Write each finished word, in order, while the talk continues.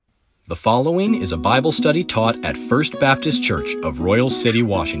The following is a Bible study taught at First Baptist Church of Royal City,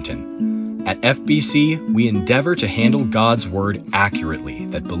 Washington. At FBC, we endeavor to handle God's Word accurately,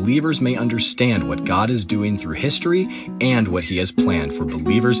 that believers may understand what God is doing through history and what He has planned for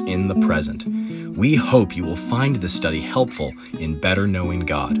believers in the present. We hope you will find this study helpful in better knowing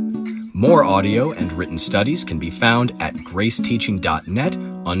God. More audio and written studies can be found at graceteaching.net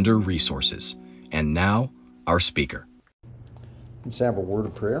under Resources. And now, our speaker. Let's have a word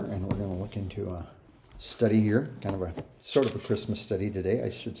of prayer, and we're going to look into a study here, kind of a sort of a Christmas study today, I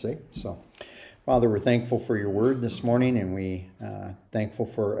should say. So, Father, we're thankful for your word this morning, and we thankful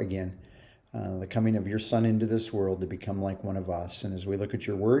for, again, the coming of your Son into this world to become like one of us. And as we look at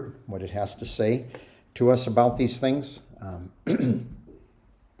your word, what it has to say to us about these things, we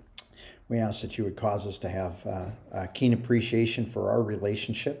ask that you would cause us to have a keen appreciation for our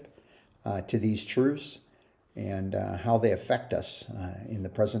relationship to these truths, and how they affect us in the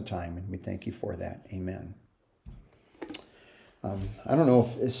present time. And we thank you for that. Amen. I don't know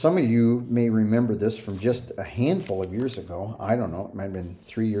if some of you may remember this from just a handful of years ago. I don't know. It might have been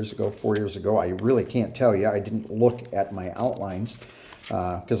 3 years ago, 4 years ago. I really can't tell you. I didn't look at my outlines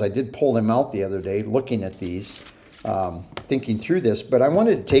because I did pull them out the other day looking at these, thinking through this. But I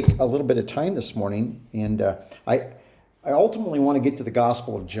wanted to take a little bit of time this morning, and I ultimately want to get to the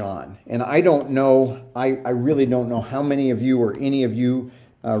Gospel of John. And I don't know, I really don't know how many of you or any of you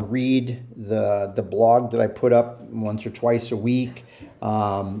read the blog that I put up once or twice a week.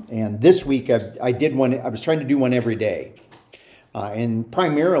 And this week I did one, I was trying to do one every day. And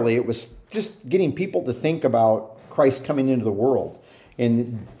primarily it was just getting people to think about Christ coming into the world.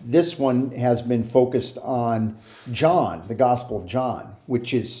 And this one has been focused on John, the Gospel of John,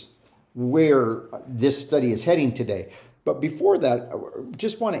 which is where this study is heading today. But before that, I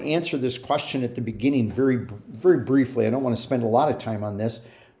just want to answer this question at the beginning very, very briefly. I don't want to spend a lot of time on this.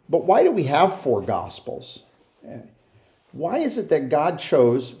 But why do we have four Gospels? Why is it that God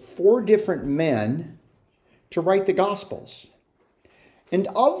chose four different men to write the Gospels? And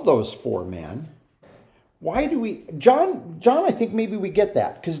of those four men, why do we... John, I think maybe we get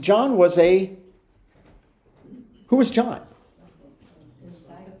that. Because John was a... Who was John?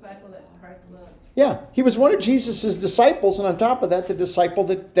 Yeah, he was one of Jesus' disciples, and on top of that, the disciple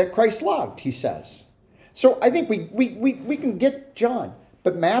that Christ loved, he says. So I think we can get John.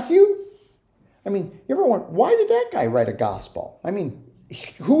 But Matthew? I mean, you ever wonder, why did that guy write a gospel? I mean,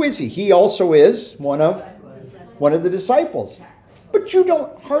 who is he? He also is one of the disciples. But you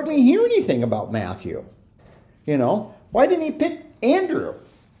don't hardly hear anything about Matthew. You know, why didn't he pick Andrew?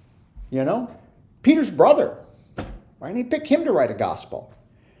 You know, Peter's brother. Why didn't he pick him to write a gospel?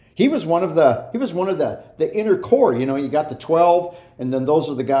 He was one of the inner core. You know, you got the 12, and then those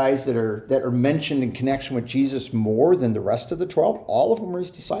are the guys that are mentioned in connection with Jesus more than the rest of the 12. All of them were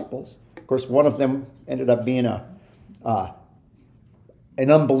his disciples. Of course, one of them ended up being an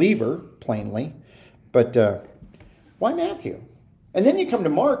unbeliever, plainly. But why Matthew? And then you come to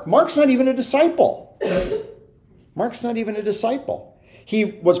Mark. Mark's not even a disciple. Mark's not even a disciple. He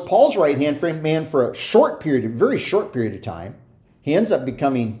was Paul's right-hand man for a very short period of time. He ends up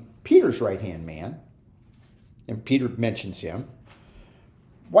becoming Peter's right-hand man, and Peter mentions him.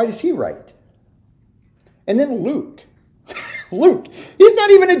 Why does he write? And then Luke. Luke, he's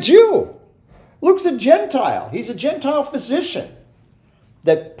not even a Jew. Luke's a Gentile. He's a Gentile physician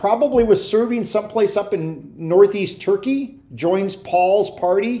that probably was serving someplace up in northeast Turkey, joins Paul's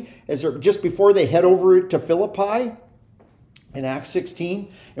party just before they head over to Philippi in Acts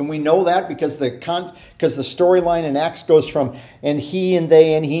 16. And we know that because the storyline in Acts goes from and he and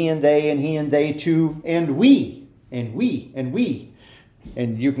they and he and they and he and they to and we and we and we.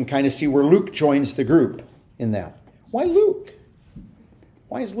 And you can kind of see where Luke joins the group in that. Why Luke?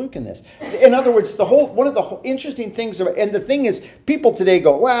 Why is Luke in this? In other words, one of the interesting things, and the thing is, people today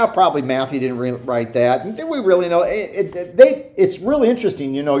go, well, probably Matthew didn't write that. And did we really know? It's really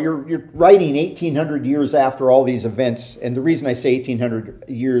interesting. You know, you're writing 1,800 years after all these events. And the reason I say 1,800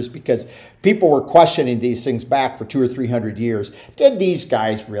 years, because people were questioning these things back for 200 or 300 years. Did these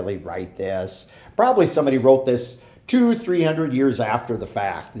guys really write this? Probably somebody wrote this 200 or 300 years after the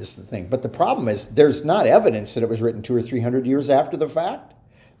fact. This is the thing. But the problem is, there's not evidence that it was written 200 or 300 years after the fact.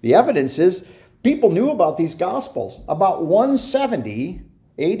 The evidence is people knew about these Gospels. About 170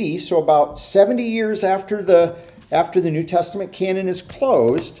 AD, so about 70 years after the New Testament canon is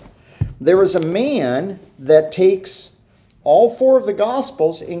closed, there was a man that takes all four of the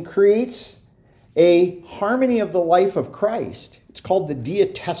Gospels and creates a harmony of the life of Christ. It's called the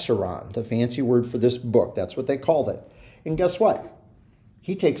Diatessaron, the fancy word for this book. That's what they called it. And guess what?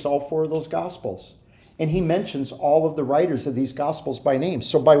 He takes all four of those Gospels and he mentions all of the writers of these Gospels by name.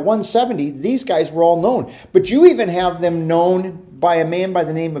 So by 170, these guys were all known. But you even have them known by a man by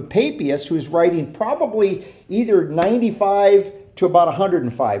the name of Papias, who's writing probably either 95 to about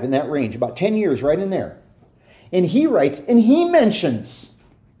 105, in that range, about 10 years, right in there. And he writes, and he mentions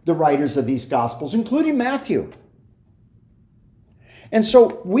the writers of these Gospels, including Matthew. And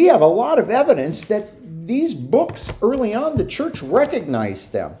so we have a lot of evidence that these books, early on, the church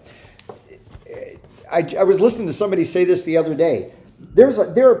recognized them. I was listening to somebody say this the other day. There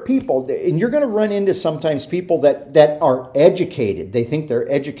are people, and you're going to run into sometimes people that are educated. They think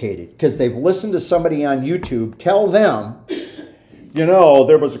they're educated because they've listened to somebody on YouTube tell them,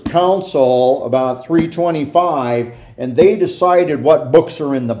 there was a council about 325, and they decided what books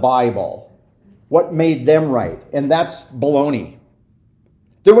are in the Bible, what made them right. And that's baloney.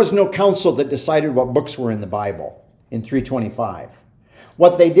 There was no council that decided what books were in the Bible in 325.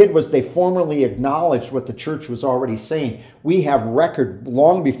 What they did was they formally acknowledged what the church was already saying. We have record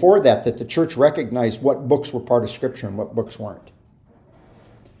long before that the church recognized what books were part of Scripture and what books weren't.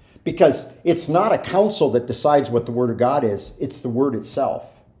 Because it's not a council that decides what the Word of God is. It's the Word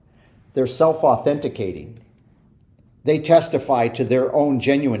itself. They're self-authenticating. They testify to their own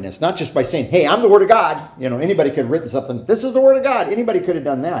genuineness, not just by saying, hey, I'm the Word of God. Anybody could have written something. This is the Word of God. Anybody could have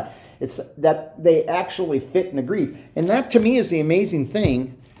done that. It's that they actually fit and agree. And that, to me, is the amazing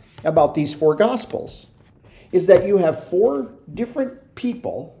thing about these four Gospels, is that you have four different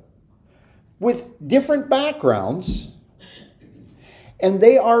people with different backgrounds, and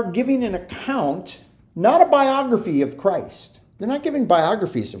they are giving an account, not a biography of Christ. They're not giving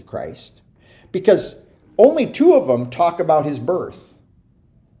biographies of Christ, because only two of them talk about his birth.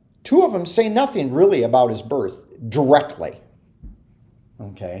 Two of them say nothing really about his birth directly.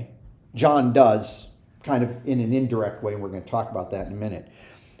 Okay? John does, kind of in an indirect way, and we're going to talk about that in a minute.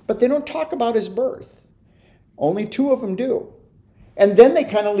 But they don't talk about his birth. Only two of them do. And then they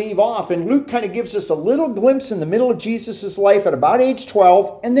kind of leave off, and Luke kind of gives us a little glimpse in the middle of Jesus' life at about age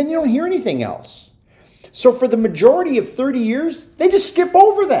 12, and then you don't hear anything else. So for the majority of 30 years, they just skip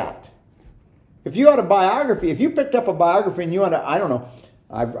over that. If you had a biography, if you picked up a biography and you had I don't know,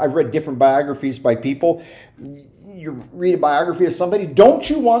 I've read different biographies by people. You read a biography of somebody, don't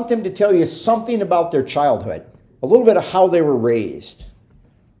you want them to tell you something about their childhood? A little bit of how they were raised.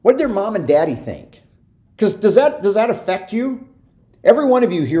 What did their mom and daddy think? Because does that affect you? Every one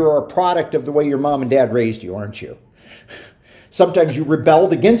of you here are a product of the way your mom and dad raised you, aren't you? Sometimes you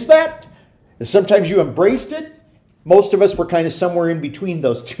rebelled against that, and sometimes you embraced it. Most of us were kind of somewhere in between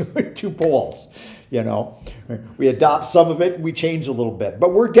those two poles. We adopt some of it, we change a little bit.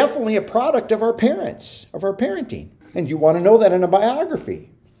 But we're definitely a product of our parents, of our parenting. And you want to know that in a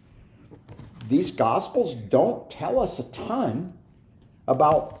biography. These Gospels don't tell us a ton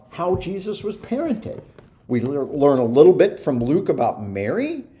about how Jesus was parented. We learn a little bit from Luke about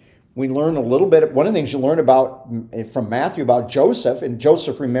Mary. We learn a little bit. One of the things you learn about from Matthew about Joseph, and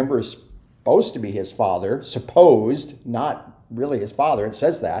Joseph, remember, is supposed to be his father, supposed, not really his father. It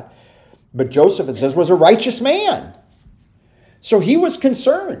says that. But Joseph, it says, was a righteous man. So he was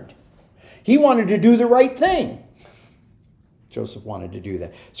concerned. He wanted to do the right thing. Joseph wanted to do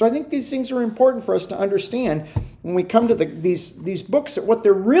that. So I think these things are important for us to understand when we come to these books, that what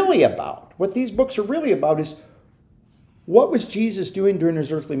they're really about. What these books are really about is, what was Jesus doing during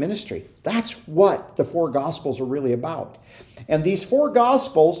his earthly ministry? That's what the four Gospels are really about. And these four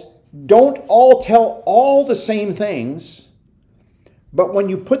Gospels don't all tell all the same things. But when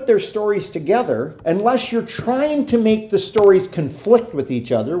you put their stories together, unless you're trying to make the stories conflict with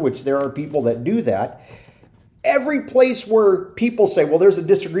each other, which there are people that do that, every place where people say, well, there's a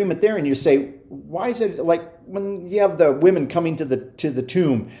disagreement there, and you say, why is it like when you have the women coming to the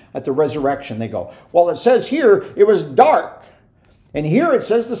tomb at the resurrection, they go, well, it says here it was dark, and here it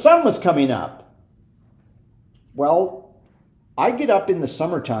says the sun was coming up. Well, I get up in the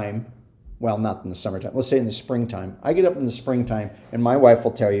summertime. Well, not in the summertime. Let's say in the springtime. I get up in the springtime, and my wife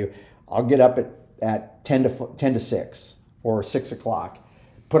will tell you, I'll get up at 10 to 6 or 6 o'clock,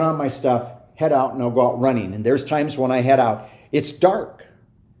 put on my stuff, head out, and I'll go out running. And there's times when I head out, it's dark.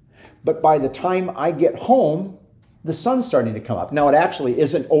 But by the time I get home, the sun's starting to come up. Now, it actually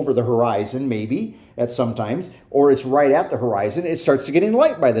isn't over the horizon, maybe, at some times, or it's right at the horizon. It starts getting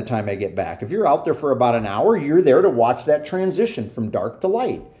light by the time I get back. If you're out there for about an hour, you're there to watch that transition from dark to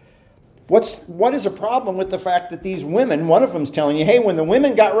light. What is a problem with the fact that these women, one of them's telling you, hey, when the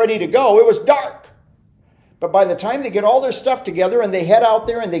women got ready to go, it was dark. But by the time they get all their stuff together and they head out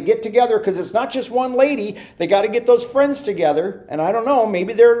there and they get together, because it's not just one lady, they got to get those friends together. And I don't know,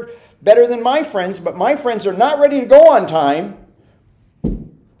 maybe they're better than my friends, but my friends are not ready to go on time.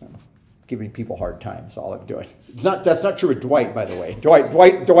 giving people hard times. All I'm doing. That's not true with Dwight, by the way. Dwight.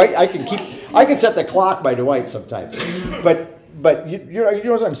 I can set the clock by Dwight sometimes. But you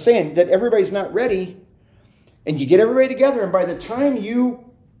know what I'm saying? That everybody's not ready, and you get everybody together, and by the time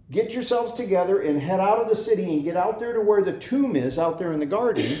you get yourselves together and head out of the city and get out there to where the tomb is, out there in the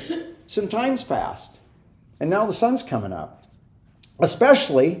garden, some time's passed, and now the sun's coming up.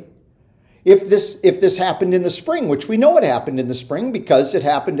 Especially if this happened in the spring, which we know it happened in the spring because it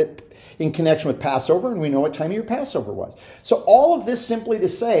happened in connection with Passover, and we know what time of your Passover was. So all of this simply to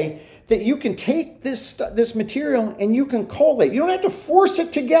say that you can take this material and you can collate. You don't have to force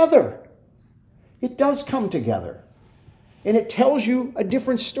it together. It does come together. And it tells you a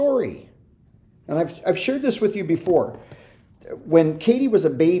different story. And I've shared this with you before. When Katie was a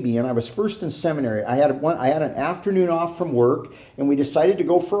baby and I was first in seminary, I had an afternoon off from work, and we decided to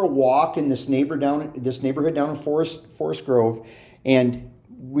go for a walk in this neighborhood down in Forest Grove, and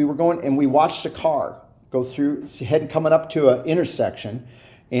we were going and we watched a car go through, coming up to an intersection,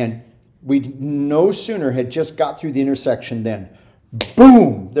 and we no sooner had just got through the intersection than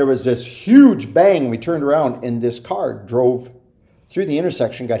boom, there was this huge bang. We turned around and this car drove through the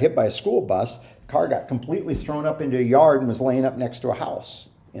intersection, got hit by a school bus. The car got completely thrown up into a yard and was laying up next to a house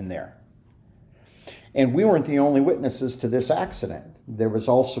in there. And we weren't the only witnesses to this accident. There was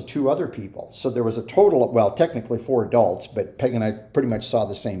also 2 other people. So there was a total of, well, technically 4 adults, but Peg and I pretty much saw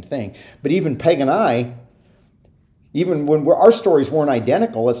the same thing. But even Peg and I, even when our stories weren't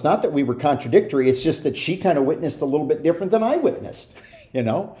identical, it's not that we were contradictory. It's just that she kind of witnessed a little bit different than I witnessed, in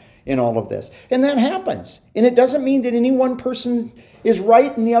all of this. And that happens. And it doesn't mean that any one person is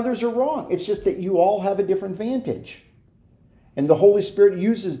right and the others are wrong. It's just that you all have a different vantage. And the Holy Spirit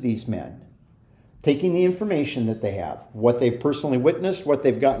uses these men, taking the information that they have, what they've personally witnessed, what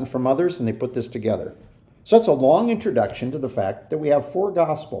they've gotten from others, and they put this together. So that's a long introduction to the fact that we have 4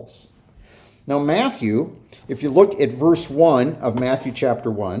 Gospels. Now Matthew, if you look at verse 1 of Matthew chapter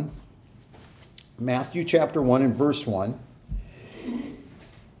 1, Matthew chapter 1 and verse 1,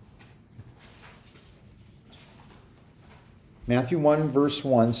 Matthew 1 verse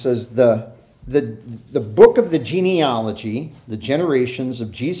 1 says, the book of the genealogy, the generations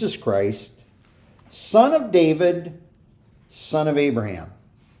of Jesus Christ, son of David, son of Abraham.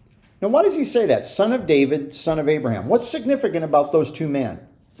 Now why does he say that? Son of David, son of Abraham. What's significant about those 2 men?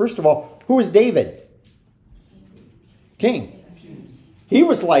 First of all, who was David? King. He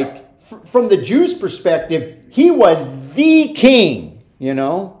was like, from the Jews' perspective, he was the king,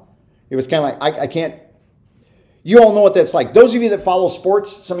 It was kind of like, I can't, you all know what that's like. Those of you that follow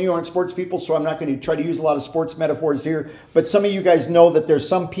sports, some of you aren't sports people, so I'm not going to try to use a lot of sports metaphors here, but some of you guys know that there's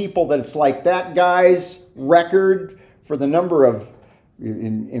some people that it's like that guy's record for the number of,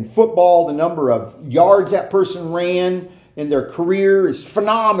 in football, the number of yards that person ran in their career is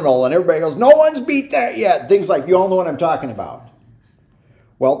phenomenal, and everybody goes, no one's beat that yet. Things like, you all know what I'm talking about.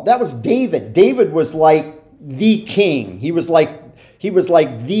 Well, that was David. David was like the king. He was like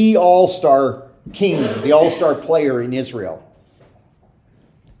the all-star king, the all-star player in Israel.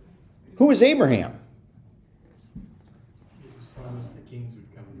 Who was Abraham? He was promised that kings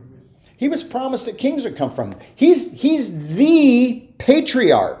would come from him. He was promised that kings would come from him. He's the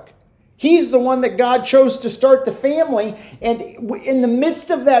patriarch. He's the one that God chose to start the family. And in the midst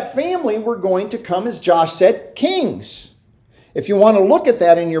of that family, we're going to come, as Josh said, kings. If you want to look at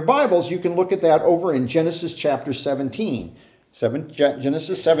that in your Bibles, you can look at that over in Genesis chapter 17.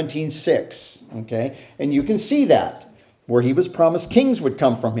 Genesis 17:6. Okay? And you can see that, where he was promised kings would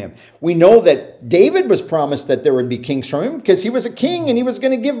come from him. We know that David was promised that there would be kings from him because he was a king and he was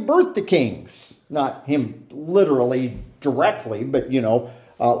going to give birth to kings. Not him literally directly, but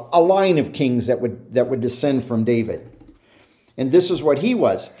a line of kings that would descend from David. And this is what he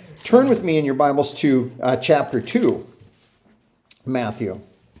was. Turn with me in your Bibles to chapter 2, Matthew.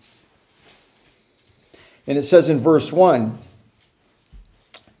 And it says in verse 1,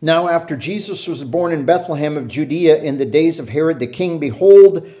 now after Jesus was born in Bethlehem of Judea in the days of Herod the king,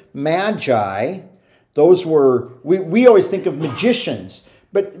 behold, Magi, those were, we always think of magicians,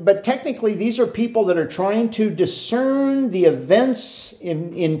 but technically these are people that are trying to discern the events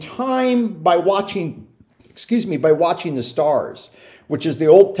in time by watching the stars, which is the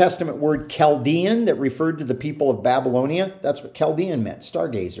Old Testament word Chaldean that referred to the people of Babylonia. That's what Chaldean meant,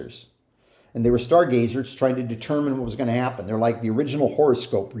 stargazers. And they were stargazers trying to determine what was going to happen. They're like the original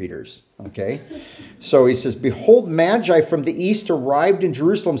horoscope readers, okay? So he says, behold, Magi from the east arrived in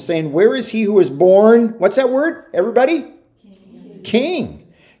Jerusalem, saying, where is he who is born? What's that word, everybody? King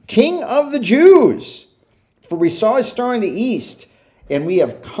of the Jews. For we saw his star in the east, and we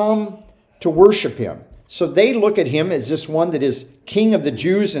have come to worship him. So they look at him as this one that is King of the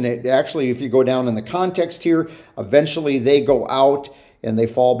Jews, and it actually, if you go down in the context here, eventually they go out and they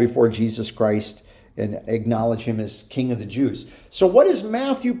fall before Jesus Christ and acknowledge him as King of the Jews. So what is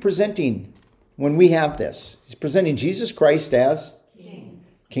Matthew presenting when we have this? He's presenting Jesus Christ as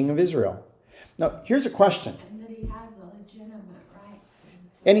King of Israel. Now, here's a question. And that he has a legitimate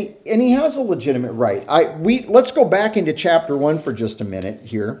right. And he has a legitimate right. Let's go back into chapter 1 for just a minute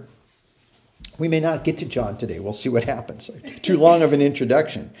here. We may not get to John today. We'll see what happens. Too long of an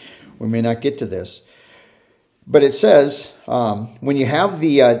introduction. We may not get to this. But it says, when you have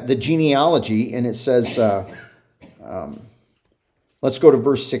the genealogy, and it says, let's go to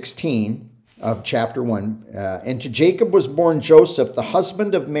verse 16 of chapter 1. And to Jacob was born Joseph, the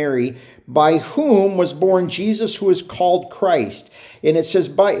husband of Mary, by whom was born Jesus, who is called Christ. And it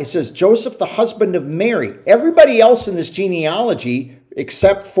says Joseph, the husband of Mary. Everybody else in this genealogy,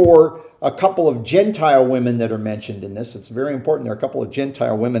 except for a couple of Gentile women that are mentioned in this. It's very important. There are a couple of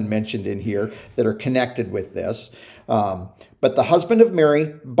Gentile women mentioned in here that are connected with this. But the husband of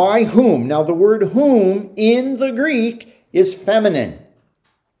Mary, by whom. Now the word whom in the Greek is feminine.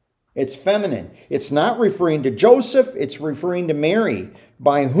 It's feminine. It's not referring to Joseph. It's referring to Mary,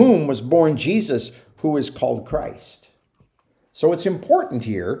 by whom was born Jesus, who is called Christ. So it's important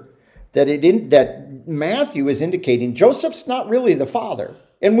here that Matthew is indicating Joseph's not really the father.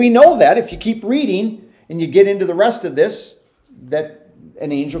 And we know that if you keep reading and you get into the rest of this, that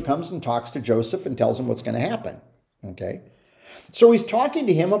an angel comes and talks to Joseph and tells him what's going to happen. Okay? So he's talking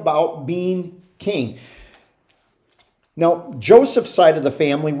to him about being king. Now, Joseph's side of the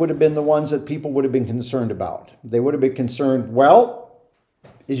family would have been the ones that people would have been concerned about. They would have been concerned, well,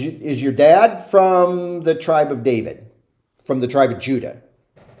 is your dad from the tribe of David? From the tribe of Judah?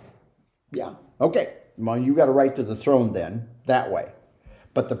 Yeah. Okay. Well, you got a right to the throne then, that way.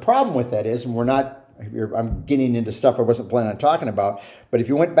 But the problem with that is, and I'm getting into stuff I wasn't planning on talking about, but if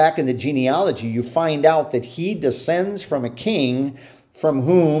you went back in the genealogy, you find out that he descends from a king from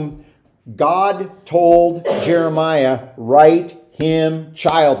whom God told Jeremiah, write him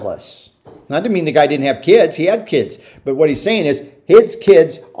childless. Not to mean the guy didn't have kids. He had kids. But what he's saying is his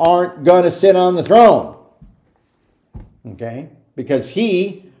kids aren't going to sit on the throne. Okay? Because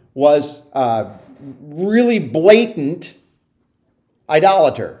he was really blatant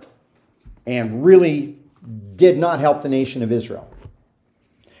idolater and really did not help the nation of Israel.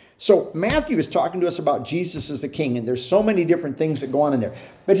 So Matthew is talking to us about Jesus as the king, and there's so many different things that go on in there.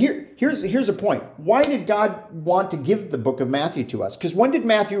 But here's a point. Why did God want to give the book of Matthew to us? Because when did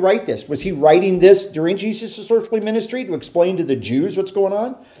Matthew write this? Was he writing this during Jesus' earthly ministry to explain to the Jews what's going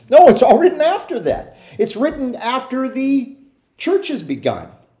on? No, it's all written after that. It's written after the church has begun.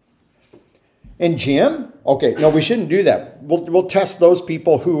 And Jim? Okay, no, we shouldn't do that. We'll test those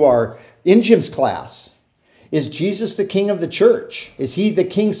people who are in Jim's class. Is Jesus the king of the church? Is he the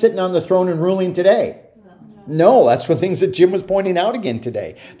king sitting on the throne and ruling today? No, that's one of the things that Jim was pointing out again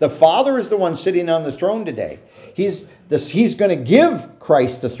today. The Father is the one sitting on the throne today. He's going to give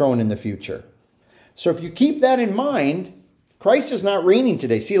Christ the throne in the future. So if you keep that in mind, Christ is not reigning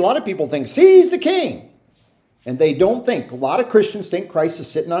today. See, a lot of people think, see, he's the king. And they don't think. A lot of Christians think Christ is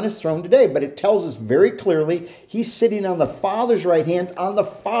sitting on his throne today, but it tells us very clearly he's sitting on the Father's right hand on the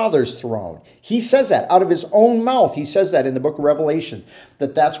Father's throne. He says that out of his own mouth. He says that in the book of Revelation,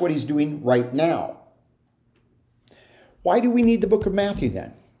 that that's what he's doing right now. Why do we need the book of Matthew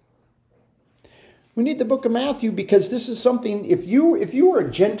then? We need the book of Matthew because this is something, if you were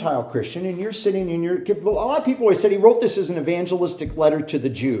a Gentile Christian and you're sitting in a lot of people always said he wrote this as an evangelistic letter to the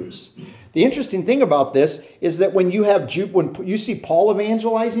Jews. The interesting thing about this is that when you see Paul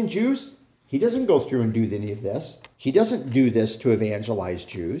evangelizing Jews, he doesn't go through and do any of this. He doesn't do this to evangelize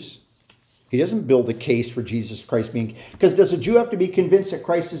Jews. He doesn't build a case for Jesus Christ being, because does a Jew have to be convinced that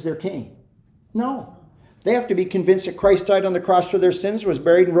Christ is their king? No. They have to be convinced that Christ died on the cross for their sins, was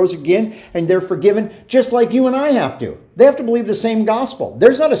buried and rose again, and they're forgiven just like you and I have to. They have to believe the same gospel.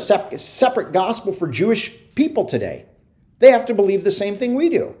 There's not a separate gospel for Jewish people today. They have to believe the same thing we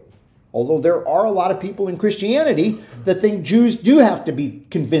do. Although there are a lot of people in Christianity that think Jews do have to be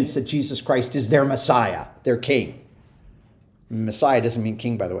convinced that Jesus Christ is their Messiah, their king. Messiah doesn't mean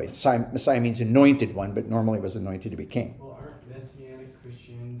king, by the way. Messiah means anointed one, but normally was anointed to be king. Well, aren't Messianic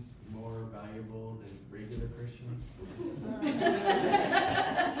Christians more valuable than regular Christians?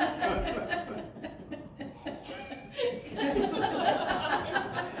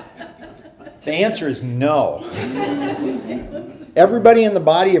 The answer is no. Everybody in the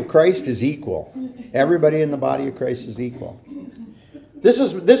body of Christ is equal. Everybody in the body of Christ is equal. This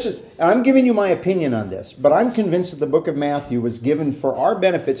is. I'm giving you my opinion on this, but I'm convinced that the book of Matthew was given for our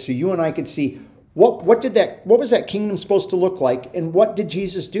benefit so you and I could see What was that kingdom supposed to look like, and what did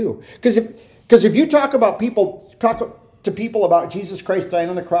Jesus do? Because if you talk to people about Jesus Christ dying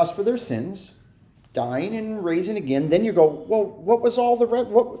on the cross for their sins, dying and raising again, then you go, well, what was all the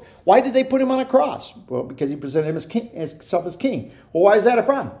why did they put him on a cross? Well, because he presented himself as king. Well, why is that a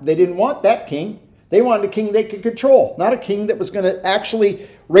problem? They didn't want that king. They wanted a king they could control, not a king that was going to actually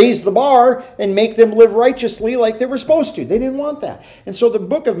raise the bar and make them live righteously like they were supposed to. They didn't want that. And so the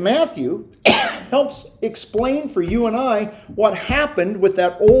book of Matthew helps explain for you and I what happened with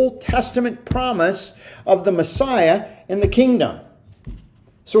that Old Testament promise of the Messiah and the kingdom.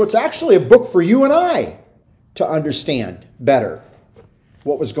 So it's actually a book for you and I to understand better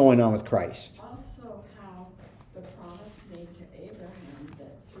what was going on with Christ. Also, how the promise made to Abraham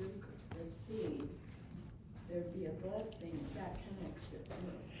that through the seed there'd be a blessing that connects it to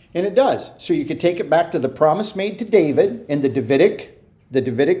it. And it does. So you could take it back to the promise made to David in the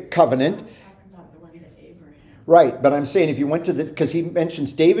Davidic covenant. I'm talking about the one to Abraham. Right, but I'm saying if you went to because he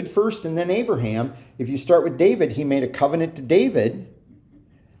mentions David first and then Abraham, if you start with David, he made a covenant to David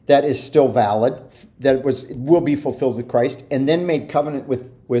that is still valid, that will be fulfilled with Christ, and then made covenant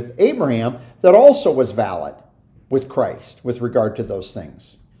with Abraham that also was valid with Christ with regard to those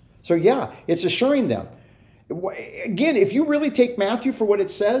things. So yeah, it's assuring them. Again, if you really take Matthew for what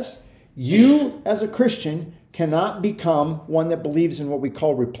it says, you as a Christian cannot become one that believes in what we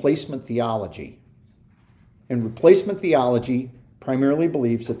call replacement theology. And replacement theology primarily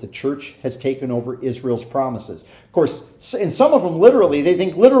believes that the church has taken over Israel's promises. Of course, in some of them literally, they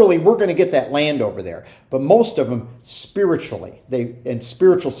think literally we're going to get that land over there. But most of them spiritually. And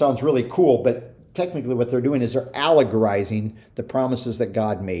spiritual sounds really cool, but technically what they're doing is they're allegorizing the promises that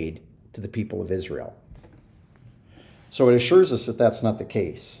God made to the people of Israel. So it assures us that that's not the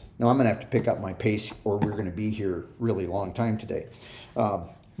case. Now I'm going to have to pick up my pace or we're going to be here really long time today.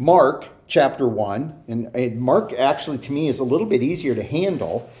 Mark chapter 1, and Mark actually to me is a little bit easier to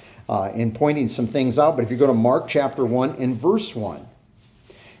handle in pointing some things out, but if you go to Mark chapter 1 and verse 1,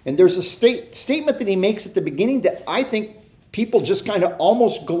 and there's a statement that he makes at the beginning that I think people just kind of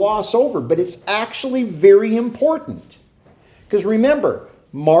almost gloss over, but it's actually very important. Because remember,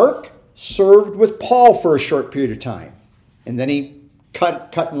 Mark served with Paul for a short period of time, and then he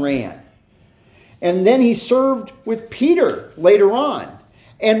cut and ran. And then he served with Peter later on.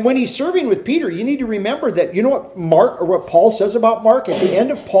 And when he's serving with Peter, you need to remember that, you know what Mark, or what Paul says about Mark at the end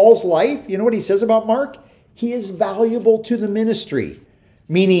of Paul's life? You know what he says about Mark? He is valuable to the ministry.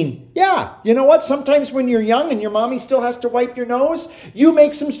 Meaning, yeah, you know what? Sometimes when you're young and your mommy still has to wipe your nose, you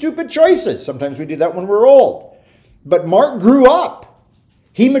make some stupid choices. Sometimes we do that when we're old. But Mark grew up.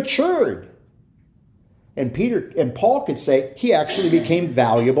 He matured. And Paul could say he actually became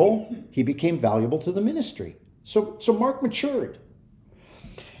valuable. He became valuable to the ministry. So Mark matured.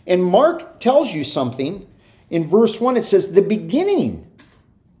 And Mark tells you something. In verse 1, it says, the beginning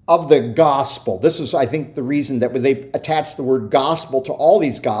of the gospel. This is, I think, the reason that they attach the word gospel to all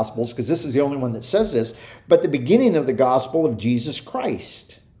these gospels, because this is the only one that says this, but the beginning of the gospel of Jesus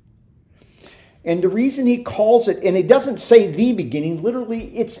Christ. And the reason he calls it, and it doesn't say the beginning, literally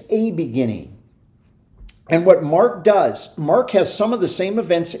it's a beginning. And what Mark does, Mark has some of the same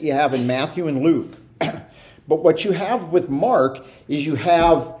events that you have in Matthew and Luke. But what you have with Mark is you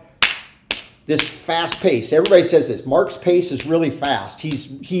have this fast pace. Everybody says this. Mark's pace is really fast.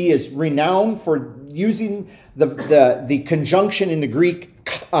 He is renowned for using the conjunction in the Greek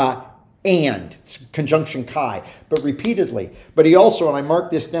and. It's conjunction kai, but repeatedly. But he also, and I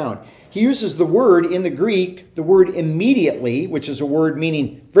marked this down, he uses the word in the Greek, the word immediately, which is a word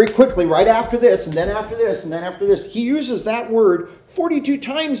meaning very quickly, right after this, and then after this, and then after this. He uses that word 42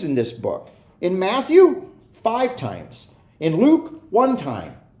 times in this book. In Matthew, 5 times. In Luke, 1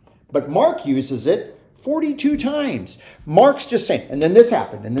 time. But Mark uses it 42 times. Mark's just saying, and then this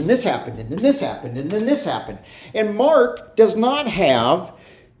happened, and then this happened, and then this happened, and then this happened. And Mark does not have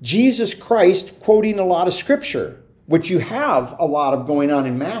Jesus Christ quoting a lot of scripture, which you have a lot of going on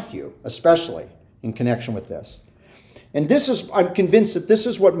in Matthew, especially in connection with this. And I'm convinced that this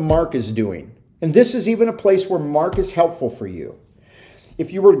is what Mark is doing. And this is even a place where Mark is helpful for you.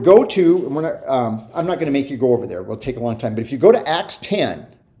 If you were to go to, I'm not going to make you go over there. It'll take a long time. But if you go to Acts 10,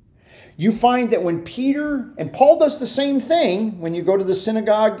 you find that when Peter, and Paul does the same thing when you go to the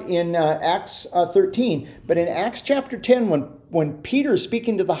synagogue in Acts 13, but in Acts chapter 10, when Peter's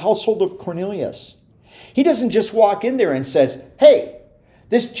speaking to the household of Cornelius, he doesn't just walk in there and says, hey,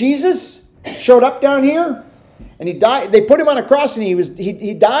 this Jesus showed up down here and he died. They put him on a cross and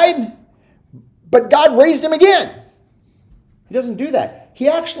he died, but God raised him again. He doesn't do that. He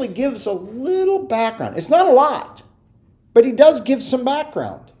actually gives a little background. It's not a lot, but he does give some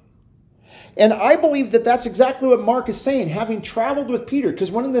background. And I believe that that's exactly what Mark is saying, having traveled with Peter.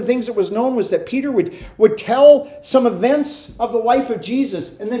 Because one of the things that was known was that Peter would tell some events of the life of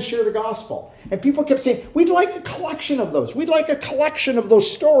Jesus and then share the gospel. And people kept saying, we'd like a collection of those. We'd like a collection of those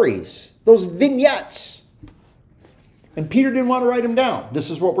stories, those vignettes. And Peter didn't want to write them down. This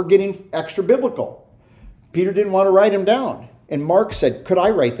is what we're getting extra biblical. Peter didn't want to write them down. And Mark said, could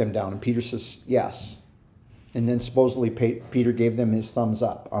I write them down? And Peter says, yes. And then supposedly Peter gave them his thumbs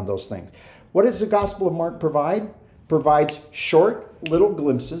up on those things. What does the Gospel of Mark provide? Provides short little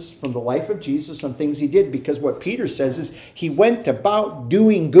glimpses from the life of Jesus and things he did, because what Peter says is he went about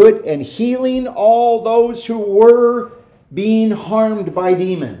doing good and healing all those who were being harmed by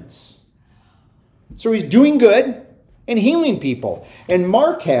demons. So he's doing good and healing people. And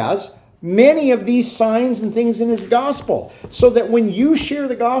Mark has many of these signs and things in his gospel, so that when you share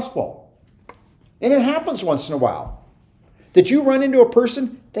the gospel, and it happens once in a while, that you run into a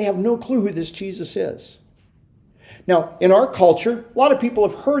person, they have no clue who this Jesus is. Now, in our culture, a lot of people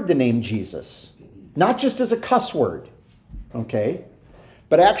have heard the name Jesus, not just as a cuss word, okay?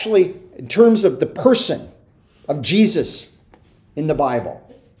 But actually in terms of the person of Jesus in the Bible.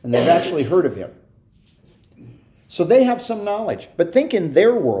 And they've actually heard of him. So they have some knowledge. But think in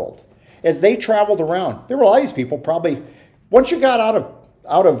their world, as they traveled around, there were a lot of these people probably, once you got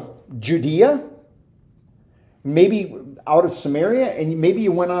out of Judea, maybe out of Samaria, and maybe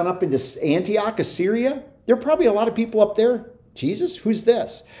you went on up into Antioch, Assyria, there are probably a lot of people up there. Jesus? Who's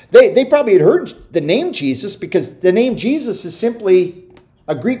this? They probably had heard the name Jesus, because the name Jesus is simply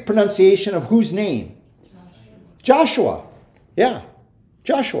a Greek pronunciation of whose name? Joshua. Yeah,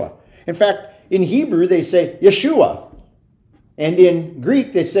 Joshua. In fact, in Hebrew they say Yeshua. And in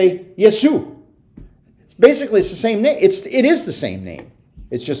Greek they say Yesu. It's the same name. It is the same name.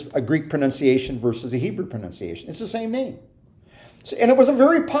 It's just a Greek pronunciation versus a Hebrew pronunciation. It's the same name. And it was a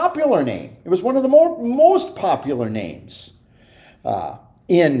very popular name. It was one of the most popular names among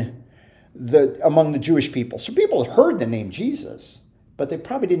the Jewish people. So people heard the name Jesus, but they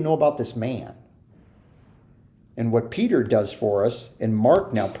probably didn't know about this man. And what Peter does for us, and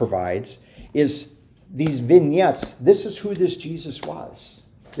Mark now provides, is these vignettes. This is who this Jesus was.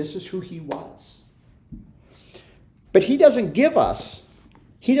 This is who he was. But he doesn't give us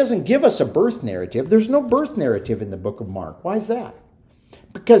a birth narrative. There's no birth narrative in the book of Mark. Why is that?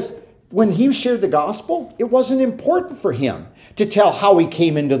 Because when he shared the gospel, it wasn't important for him to tell how he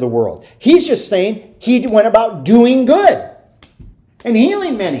came into the world. He's just saying he went about doing good and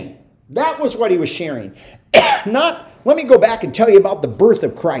healing many. That was what he was sharing. Not, let me go back and tell you about the birth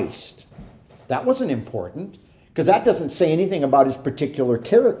of Christ. That wasn't important, because that doesn't say anything about his particular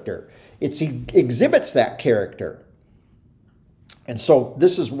character. He exhibits that character. And so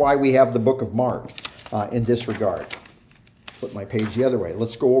this is why we have the book of Mark in this regard. Flip my page the other way.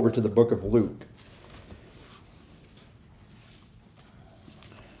 Let's go over to the book of Luke.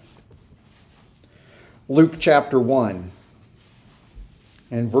 Luke chapter 1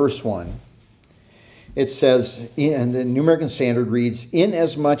 and verse 1. It says, and the New American Standard reads,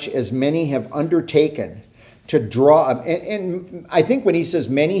 inasmuch as many have undertaken to draw, and I think when he says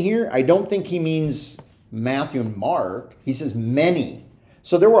many here, I don't think he means Matthew and Mark. He says many.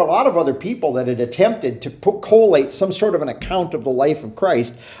 So there were a lot of other people that had attempted to collate some sort of an account of the life of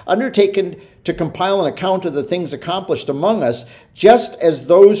Christ, undertaken to compile an account of the things accomplished among us, just as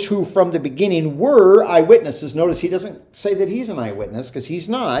those who from the beginning were eyewitnesses. Notice he doesn't say that he's an eyewitness, because he's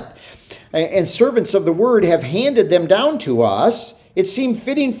not. And servants of the word have handed them down to us. It seemed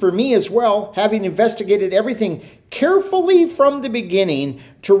fitting for me as well, having investigated everything carefully from the beginning,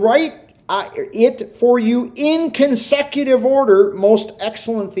 to write it for you in consecutive order, most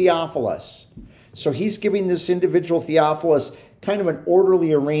excellent Theophilus. So he's giving this individual Theophilus kind of an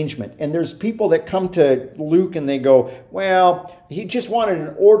orderly arrangement. And there's people that come to Luke and they go, well, he just wanted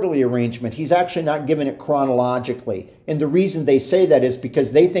an orderly arrangement. He's actually not giving it chronologically. And the reason they say that is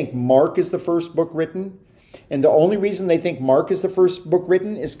because they think Mark is the first book written. And the only reason they think Mark is the first book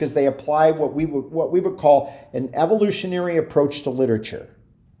written is because they apply what we would call an evolutionary approach to literature.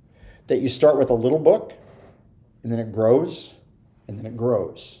 That you start with a little book, and then it grows, and then it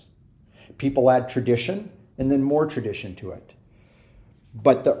grows. People add tradition, and then more tradition to it.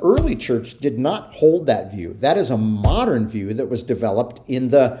 But the early church did not hold that view. That is a modern view that was developed in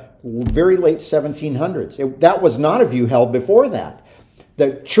the very late 1700s. That was not a view held before that.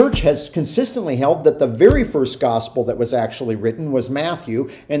 The church has consistently held that the very first gospel that was actually written was Matthew,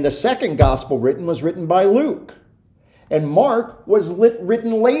 and the second gospel was written by Luke. And Mark was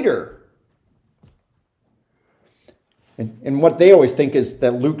written later. And what they always think is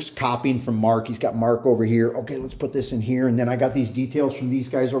that Luke's copying from Mark. He's got Mark over here. Okay, let's put this in here. And then I got these details from these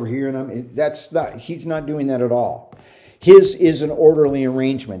guys over here. And he's not doing that at all. His is an orderly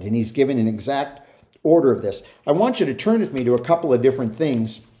arrangement, and he's given an exact order of this. I want you to turn with me to a couple of different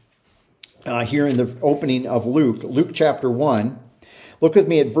things here in the opening of Luke. Luke chapter 1. Look with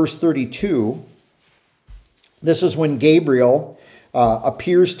me at verse 32. This is when Gabriel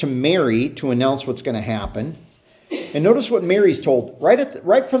appears to Mary to announce what's going to happen. And notice what Mary's told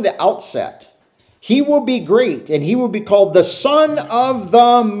right from the outset. He will be great, and he will be called the Son of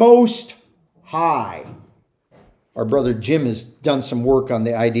the Most High. Our brother Jim has done some work on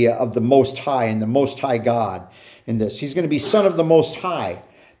the idea of the Most High and the Most High God in this. He's going to be Son of the Most High.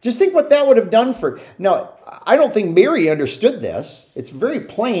 Just think what that would have done for... Now, I don't think Mary understood this. It's very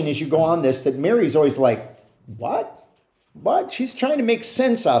plain as you go on this that Mary's always like, what? What? She's trying to make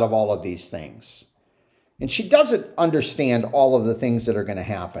sense out of all of these things. And she doesn't understand all of the things that are going to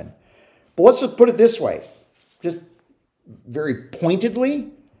happen. But let's just put it this way. Just very pointedly,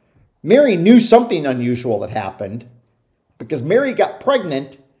 Mary knew something unusual had happened because Mary got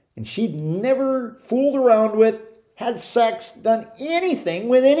pregnant and she'd never fooled around with, had sex, done anything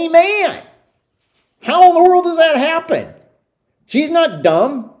with any man. How in the world does that happen? She's not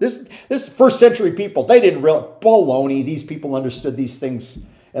dumb. This first century people, they didn't realize, baloney, these people understood these things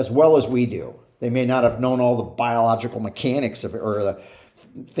as well as we do. They may not have known all the biological mechanics of it or the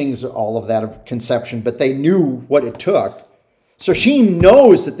things, all of that of conception, but they knew what it took. So she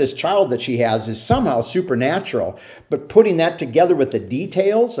knows that this child that she has is somehow supernatural, but putting that together with the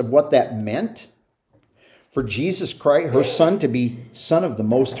details of what that meant for Jesus Christ, her son, to be Son of the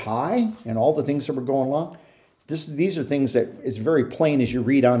Most High and all the things that were going along, these are things that is very plain as you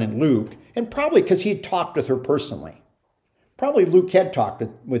read on in Luke, and probably because he had talked with her personally. Probably Luke had talked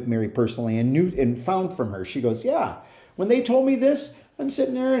with Mary personally and knew and found from her. She goes, yeah, when they told me this, I'm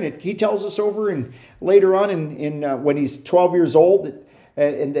sitting there, and he tells us over, and later on in when he's 12 years old,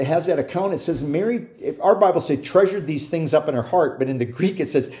 and it has that account, it says Mary, our Bible says, treasured these things up in her heart, but in the Greek it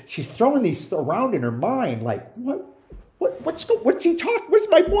says she's throwing these around in her mind, like, what's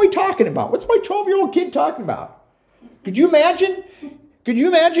my boy talking about? What's my 12-year-old kid talking about? Could you imagine? Could you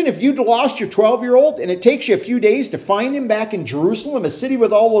imagine if you'd lost your 12-year-old and it takes you a few days to find him back in Jerusalem, a city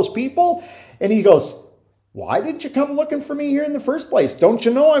with all those people? And he goes, why didn't you come looking for me here in the first place? Don't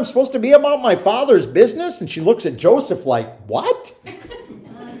you know I'm supposed to be about my father's business? And she looks at Joseph like, what?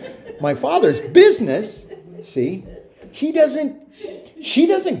 My father's business? See, she doesn't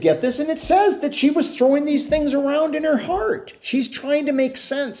get this. And it says that she was throwing these things around in her heart. She's trying to make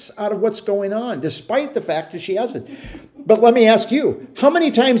sense out of what's going on, despite the fact that she hasn't. But let me ask you, how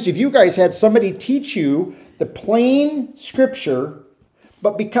many times have you guys had somebody teach you the plain scripture,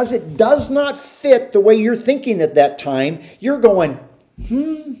 but because it does not fit the way you're thinking at that time, you're going,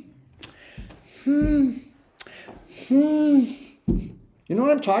 You know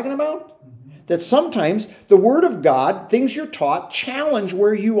what I'm talking about? That sometimes the Word of God, things you're taught, challenge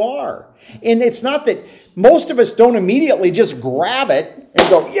where you are. And it's not that most of us don't immediately just grab it and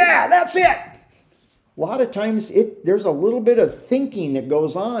go, yeah, that's it. A lot of times there's a little bit of thinking that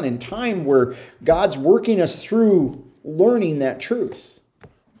goes on in time where God's working us through learning that truth.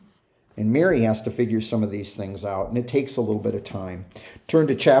 And Mary has to figure some of these things out, and it takes a little bit of time. Turn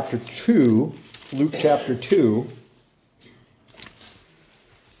to chapter 2, Luke chapter 2.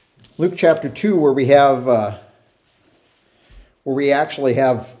 Luke chapter 2, where we actually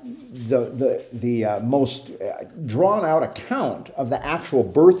have the most drawn out account of the actual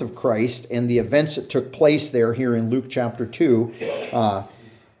birth of Christ and the events that took place there here in Luke chapter 2.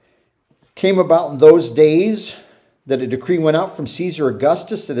 Came about in those days that a decree went out from Caesar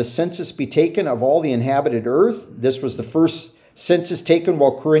Augustus that a census be taken of all the inhabited earth. This was the first census taken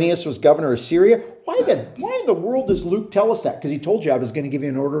while Quirinius was governor of Syria. Why in the world does Luke tell us that? Because he told you I was going to give you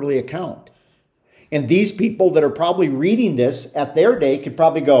an orderly account. And these people that are probably reading this at their day could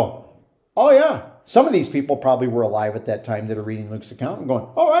probably go, oh yeah, some of these people probably were alive at that time that are reading Luke's account and going,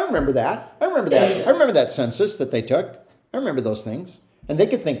 oh, I remember that. I remember that census that they took. I remember those things. And they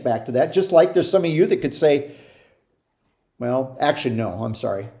could think back to that, just like there's some of you that could say, well, actually, no, I'm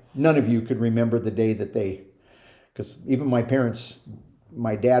sorry. None of you could remember the day that because even my parents,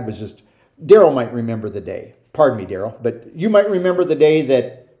 my dad was just, Daryl might remember the day. Pardon me, Daryl, but you might remember the day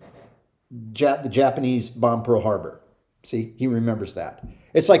that the Japanese bombed Pearl Harbor. See, he remembers that.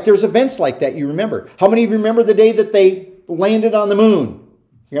 It's like there's events like that you remember. How many of you remember the day that they landed on the moon?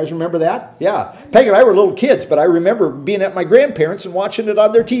 You guys remember that? Yeah. Peg and I were little kids, but I remember being at my grandparents and watching it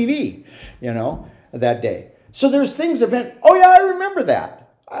on their TV, that day. So there's things oh yeah, I remember that.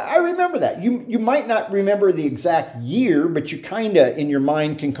 I remember that. You might not remember the exact year, but you kind of, in your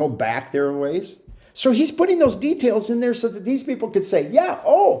mind, can go back there a ways. So he's putting those details in there so that these people could say, yeah,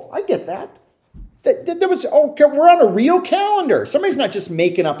 oh, I get that. There was, okay, we're on a real calendar. Somebody's not just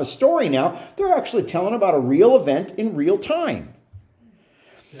making up a story now. They're actually telling about a real event in real time.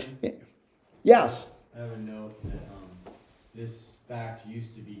 Tim, Yes. I have a note that this fact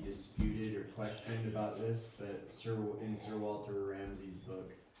used to be disputed or questioned about this, but in Sir Walter Ramsey's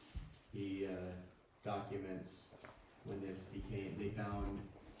book, he documents when this became, they found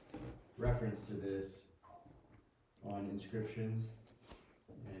reference to this on inscriptions,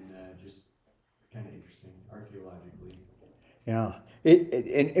 and just kind of interesting archaeologically. Yeah.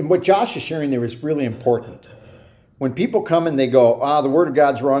 And what Josh is sharing there is really important. When people come and they go, the Word of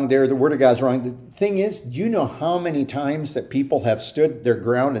God's wrong there, the Word of God's wrong. The thing is, do you know how many times that people have stood their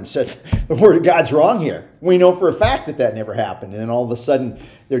ground and said, the Word of God's wrong here? We know for a fact that never happened. And then all of a sudden,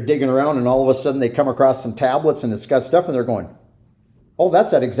 they're digging around and all of a sudden they come across some tablets and it's got stuff and they're going, oh, that's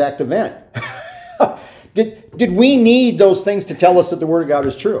that exact event. Did we need those things to tell us that the Word of God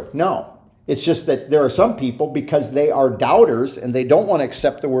is true? No. It's just that there are some people, because they are doubters and they don't want to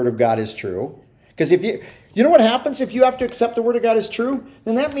accept the Word of God as true. Because if you know what happens if you have to accept the Word of God as true?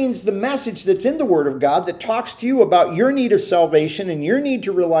 Then that means the message that's in the Word of God that talks to you about your need of salvation and your need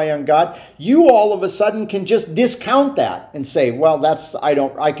to rely on God, you all of a sudden can just discount that and say, well,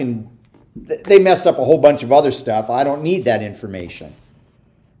 they messed up a whole bunch of other stuff. I don't need that information.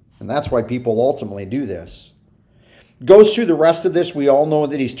 And that's why people ultimately do this. Goes through the rest of this. We all know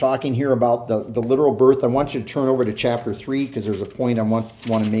that he's talking here about the literal birth. I want you to turn over to chapter 3 because there's a point I want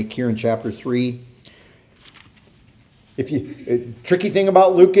to make here in chapter 3. Tricky thing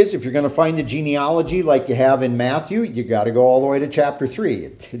about Luke is if you're going to find the genealogy like you have in Matthew, you got to go all the way to chapter 3.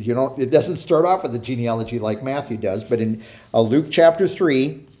 It doesn't start off with the genealogy like Matthew does, but in Luke chapter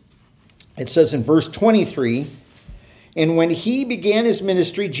 3, it says in verse 23, and when he began his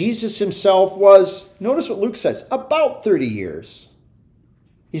ministry, Jesus himself was, notice what Luke says, about 30 years.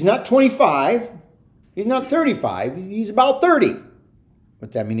 He's not 25. He's not 35. He's about 30.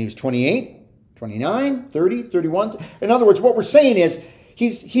 What that mean? He was 28, 29, 30, 31. In other words, what we're saying is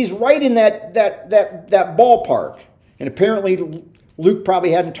he's right in that ballpark. And apparently Luke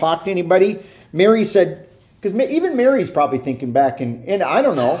probably hadn't talked to anybody. Mary said, because even Mary's probably thinking back, and I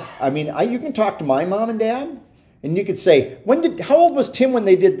don't know. I mean, you can talk to my mom and dad. And you could say, how old was Tim when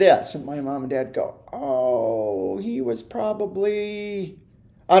they did this? And my mom and dad go, oh, he was probably,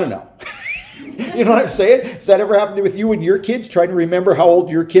 I don't know. You know what I'm saying? Does that ever happen with you and your kids? Trying to remember how old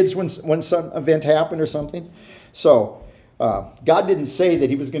your kids when some event happened or something? So God didn't say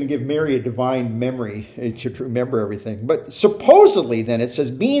that he was going to give Mary a divine memory to remember everything. But supposedly then, it says,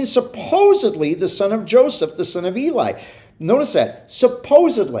 being supposedly the son of Joseph, the son of Eli. Notice that,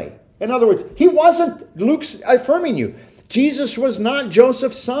 supposedly. In other words, he wasn't, Luke's affirming you, Jesus was not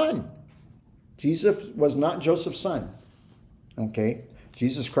Joseph's son. Jesus was not Joseph's son. Okay?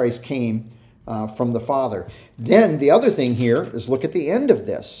 Jesus Christ came from the Father. Then the other thing here is look at the end of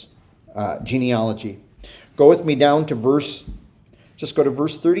this genealogy. Go with me down to go to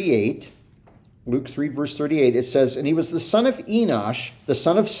verse 38. Luke 3, verse 38. It says, and he was the son of Enosh, the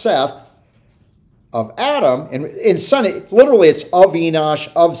son of Seth, of Adam, and son, literally it's of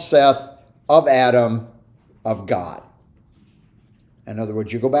Enosh, of Seth, of Adam, of God. In other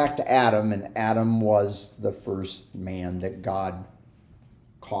words, you go back to Adam, and Adam was the first man that God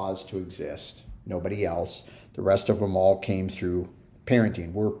caused to exist. Nobody else. The rest of them all came through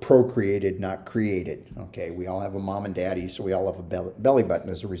parenting. We're procreated, not created. Okay, we all have a mom and daddy, so we all have a belly button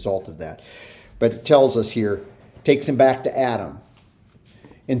as a result of that. But it tells us here, takes him back to Adam.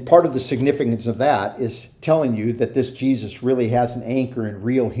 And part of the significance of that is telling you that this Jesus really has an anchor in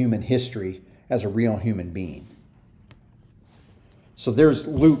real human history as a real human being. So there's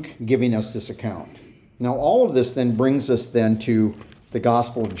Luke giving us this account. Now all of this then brings us then to the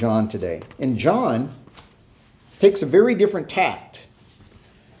Gospel of John today. And John takes a very different tact.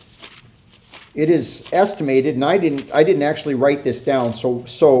 It is estimated, and I didn't actually write this down,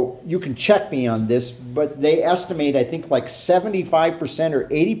 so you can check me on this, but they estimate, I think, like 75% or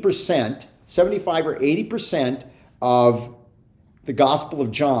 80%, 75 or 80% of the Gospel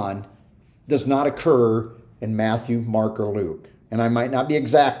of John does not occur in Matthew, Mark, or Luke. And I might not be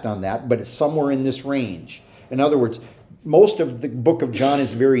exact on that, but it's somewhere in this range. In other words, most of the book of John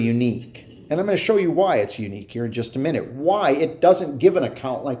is very unique. And I'm going to show you why it's unique here in just a minute. Why it doesn't give an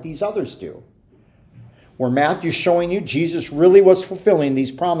account like these others do. Where Matthew's showing you Jesus really was fulfilling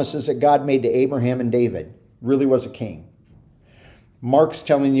these promises that God made to Abraham and David. Really was a king. Mark's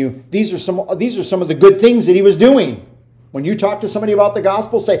telling you these are some of the good things that he was doing. When you talk to somebody about the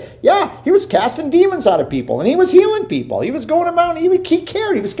gospel, say, yeah, he was casting demons out of people, and he was healing people. He was going around, he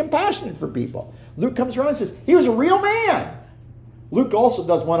cared, he was compassionate for people. Luke comes around and says, he was a real man. Luke also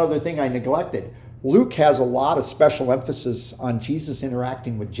does one other thing I neglected. Luke has a lot of special emphasis on Jesus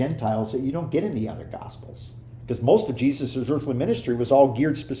interacting with Gentiles that you don't get in the other Gospels. Because most of Jesus' earthly ministry was all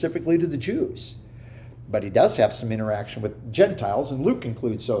geared specifically to the Jews. But he does have some interaction with Gentiles, and Luke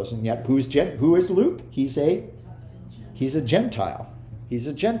includes those. And yet, who is Luke? He's a Gentile. He's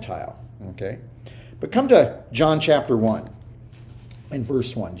a Gentile. Okay? But come to John chapter 1 and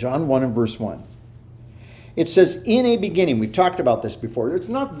verse 1. John 1 and verse 1. It says, in a beginning. We've talked about this before. It's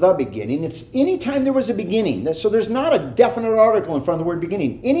not the beginning. It's anytime there was a beginning. So there's not a definite article in front of the word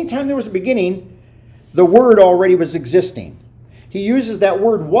beginning. Anytime there was a beginning, the word already was existing. He uses that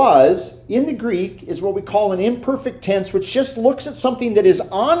word was, in the Greek, is what we call an imperfect tense, which just looks at something that is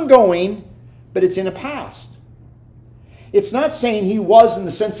ongoing, but it's in a past. It's not saying he was in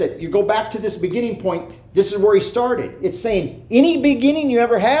the sense that you go back to this beginning point, this is where he started. It's saying any beginning you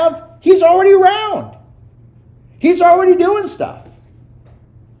ever have, he's already around. He's already doing stuff.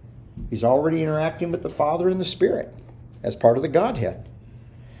 He's already interacting with the Father and the Spirit as part of the Godhead.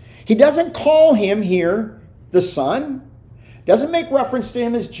 He doesn't call him here the Son. Doesn't make reference to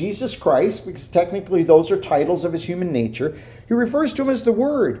him as Jesus Christ, because technically those are titles of his human nature. He refers to him as the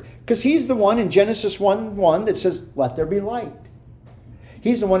Word, because he's the one in Genesis 1:1 that says, let there be light.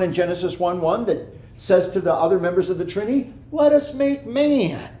 He's the one in Genesis 1:1 that says to the other members of the Trinity, let us make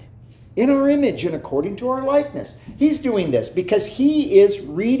man in our image and according to our likeness. He's doing this because he is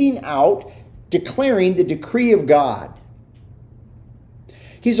reading out, declaring the decree of God.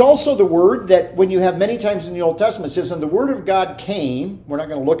 He's also the Word that when you have many times in the Old Testament, it says, and the Word of God came. We're not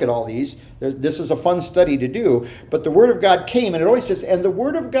going to look at all these. This is a fun study to do. But the Word of God came, and it always says, and the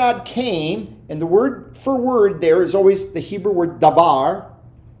Word of God came, and the word for word there is always the Hebrew word davar,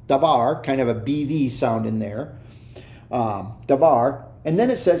 kind of a BV sound in there, davar. And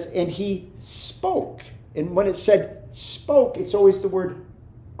then it says, and he spoke. And when it said spoke, it's always the word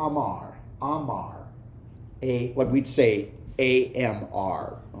amar. Like we'd say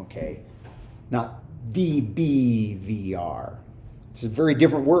AMR, okay? Not DBVR. It's very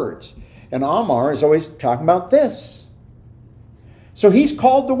different words. And Amar is always talking about this. So he's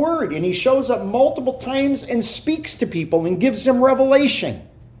called the Word, and he shows up multiple times and speaks to people and gives them revelation.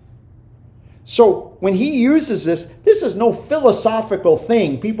 So when he uses this is no philosophical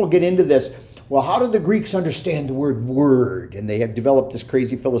thing. People get into this. Well, how did the Greeks understand the word word? And they have developed this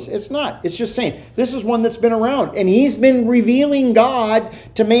crazy philosophy. It's not. It's just saying this is one that's been around. And he's been revealing God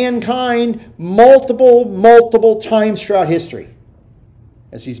to mankind multiple times throughout history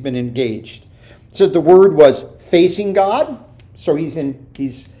as he's been engaged. So the Word was facing God. So he's in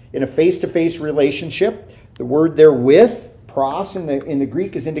a face-to-face relationship. The word there with, pros in the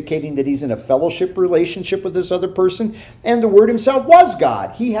Greek, is indicating that he's in a fellowship relationship with this other person. And the Word himself was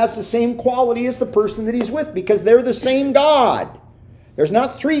God. He has the same quality as the person that he's with because they're the same God. There's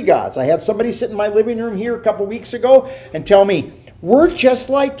not three gods. I had somebody sit in my living room here a couple weeks ago and tell me, we're just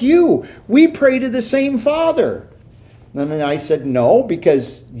like you. We pray to the same Father. And then I said, no,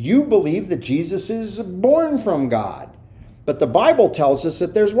 because you believe that Jesus is born from God. But the Bible tells us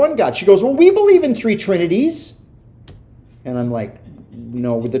that there's one God. She goes, well, we believe in three Trinities. And I'm like,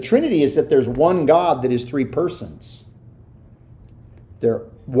 no, the Trinity is that there's one God that is three persons. They're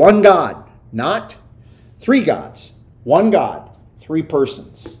one God, not three gods. One God, three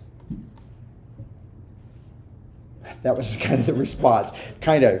persons. That was kind of the response.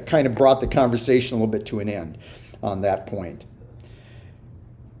 Kind of brought the conversation a little bit to an end on that point.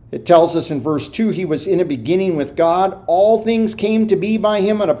 It tells us in verse 2, he was in a beginning with God. All things came to be by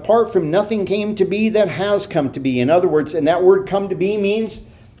him, and apart from nothing came to be that has come to be. In other words, and that word come to be means,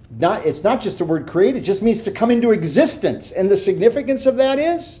 it's not just the word create, it just means to come into existence. And the significance of that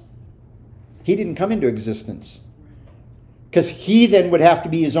is, he didn't come into existence. Because he then would have to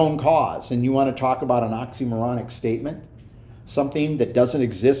be his own cause. And you want to talk about an oxymoronic statement? Something that doesn't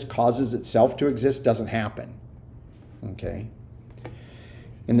exist causes itself to exist doesn't happen. Okay?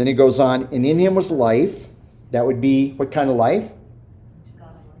 And then he goes on, and in him was life. That would be what kind of life?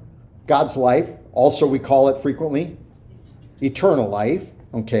 God's life. Also, we call it frequently eternal life.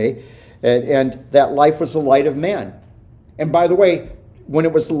 Okay? And that life was the light of men. And by the way, when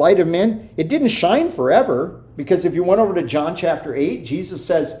it was the light of men, it didn't shine forever. Because if you went over to John chapter 8, Jesus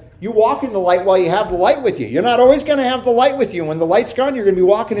says, you walk in the light while you have the light with you. You're not always going to have the light with you. When the light's gone, you're going to be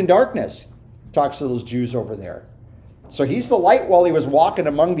walking in darkness. Talks to those Jews over there. So he's the light while he was walking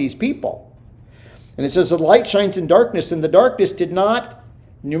among these people. And it says the light shines in darkness, and the darkness did not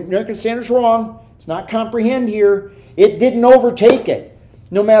New American Standard's wrong. It's not comprehend here. It didn't overtake it.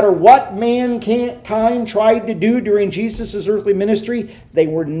 No matter what mankind tried to do during Jesus' earthly ministry, they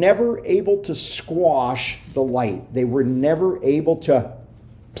were never able to squash the light. They were never able to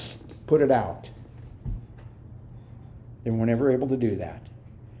put it out. They were never able to do that.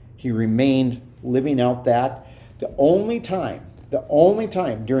 He remained living out that. The only time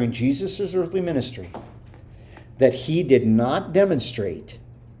during Jesus' earthly ministry that he did not demonstrate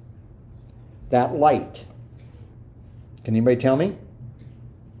that light. Can anybody tell me?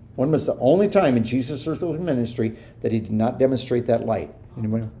 When was the only time in Jesus' earthly ministry that he did not demonstrate that light?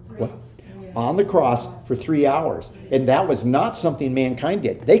 Anybody? What? On the cross for 3 hours. And that was not something mankind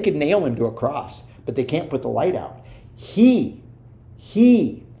did. They could nail him to a cross, but they can't put the light out. He,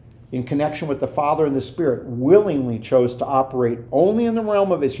 in connection with the Father and the Spirit, willingly chose to operate only in the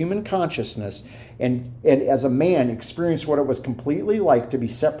realm of his human consciousness and as a man experienced what it was completely like to be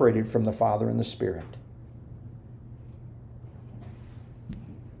separated from the Father and the Spirit.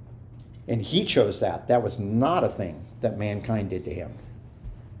 And he chose that. That was not a thing that mankind did to him.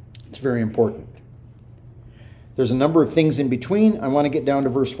 It's very important. There's a number of things in between. I want to get down to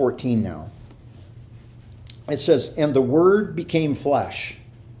verse 14 now. It says, and the Word became flesh.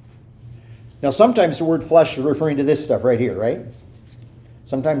 Now, sometimes the word flesh is referring to this stuff right here, right?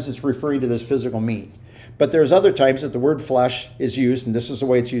 Sometimes it's referring to this physical meat. But there's other times that the word flesh is used, and this is the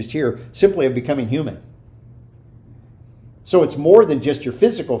way it's used here, simply of becoming human. So it's more than just your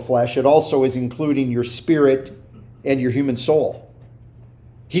physical flesh. It also is including your spirit and your human soul.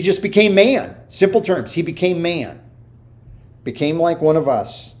 He just became man. Simple terms. He became man. Became like one of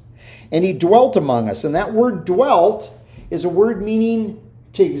us. And he dwelt among us. And that word dwelt is a word meaning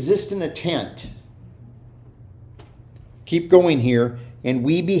to exist in a tent. Keep going here. And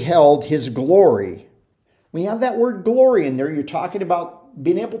we beheld his glory. When you have that word glory in there, you're talking about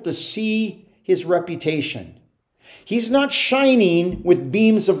being able to see his reputation. He's not shining with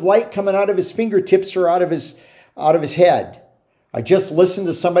beams of light coming out of his fingertips or out of his head. I just listened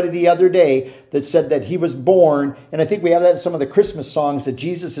to somebody the other day that said that he was born, and I think we have that in some of the Christmas songs, that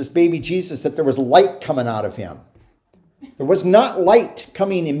Jesus is baby Jesus, that there was light coming out of him. There was not light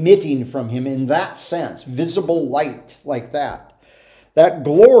emitting from him in that sense, visible light like that. That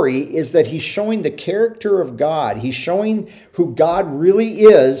glory is that he's showing the character of God. He's showing who God really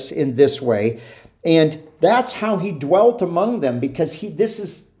is in this way. And that's how he dwelt among them, because this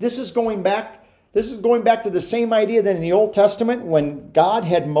is going back to the same idea that in the Old Testament, when God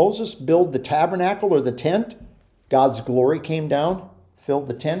had Moses build the tabernacle or the tent, God's glory came down, filled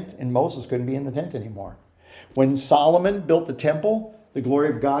the tent, and Moses couldn't be in the tent anymore. When Solomon built the temple, the glory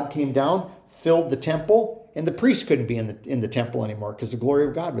of God came down, filled the temple, and the priest couldn't be in the temple anymore because the glory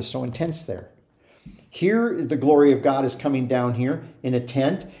of God was so intense there. Here, the glory of God is coming down here in a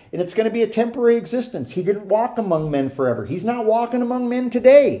tent, and it's going to be a temporary existence. He didn't walk among men forever. He's not walking among men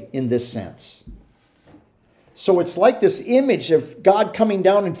today in this sense. So it's like this image of God coming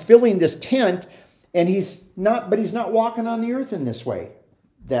down and filling this tent, and he's not walking on the earth in this way.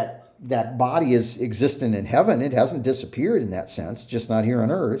 That body is existent in heaven. It hasn't disappeared in that sense, just not here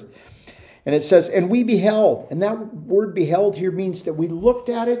on earth. And it says, and we beheld. And that word beheld here means that we looked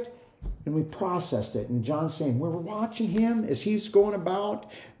at it and we processed it. And John's saying, we were watching him as he's going about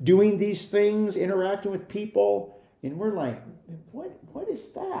doing these things, interacting with people. And we're like, what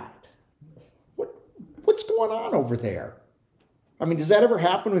is that? What's going on over there? I mean, does that ever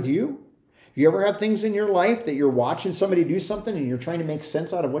happen with you? Do you ever have things in your life that you're watching somebody do something and you're trying to make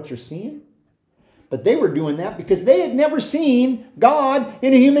sense out of what you're seeing? But they were doing that because they had never seen God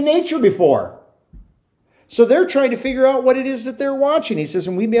in a human nature before. So they're trying to figure out what it is that they're watching. He says,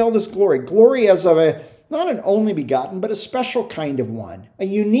 and we beheld his glory. Glory as of not an only begotten, but a special kind of one, a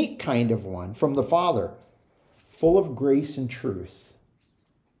unique kind of one from the Father, full of grace and truth.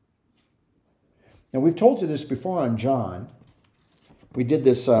 Now, we've told you this before on John. We did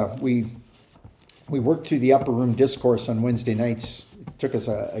this, we worked through the Upper Room Discourse on Wednesday nights. It took us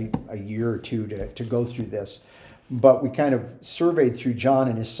a year or two to go through this. But we kind of surveyed through John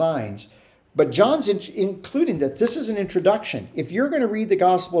and his signs. But John's including that this is an introduction. If you're going to read the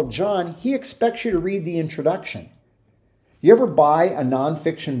Gospel of John, he expects you to read the introduction. You ever buy a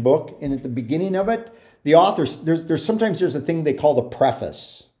nonfiction book, and at the beginning of it, the author, sometimes there's a thing they call the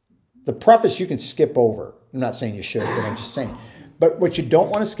preface. The preface you can skip over. I'm not saying you should, but I'm just saying. But what you don't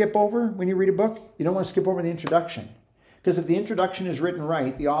want to skip over when you read a book, you don't want to skip over the introduction. Because if the introduction is written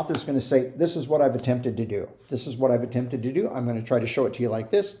right, the author's going to say, this is what I've attempted to do. This is what I've attempted to do. I'm going to try to show it to you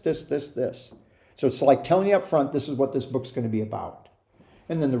like this, this, this, this. So it's like telling you up front, this is what this book's going to be about.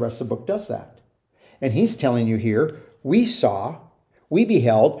 And then the rest of the book does that. And he's telling you here, we saw we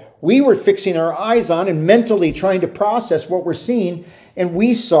beheld, we were fixing our eyes on and mentally trying to process what we're seeing, and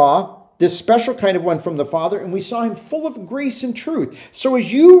we saw this special kind of one from the Father, and we saw him full of grace and truth. So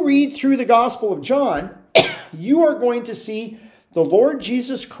as you read through the Gospel of John, you are going to see the Lord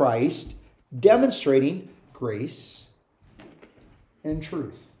Jesus Christ demonstrating grace and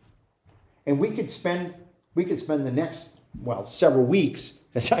truth. And we could spend the next, several weeks,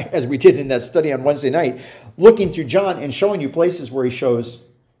 as we did in that study on Wednesday night, looking through John and showing you places where he shows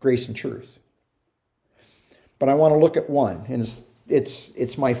grace and truth. But I want to look at one, and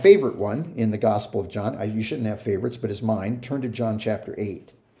it's my favorite one in the Gospel of John. You shouldn't have favorites, but it's mine. Turn to John chapter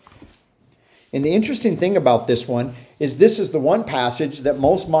 8. And the interesting thing about this one is this is the one passage that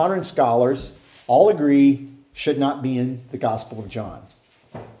most modern scholars all agree should not be in the Gospel of John.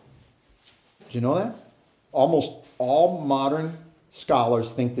 Did you know that? Almost all modern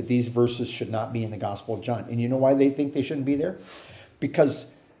scholars think that these verses should not be in the Gospel of John. And you know why they think they shouldn't be there? Because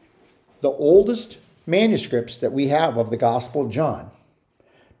the oldest manuscripts that we have of the Gospel of John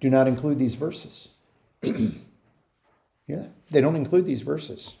do not include these verses. Yeah, they don't include these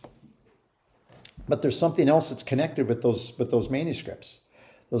verses. But there's something else that's connected with those manuscripts.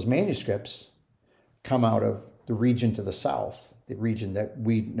 Those manuscripts come out of the region to the south, the region that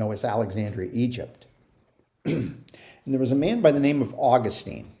we know as Alexandria, Egypt. And there was a man by the name of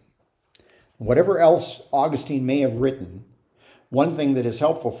Augustine. Whatever else Augustine may have written, one thing that is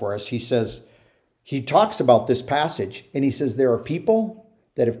helpful for us, he talks about this passage, and he says there are people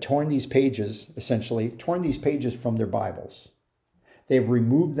that have torn these pages from their Bibles. They've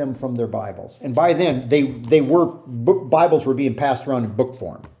removed them from their Bibles. And by then, Bibles were being passed around in book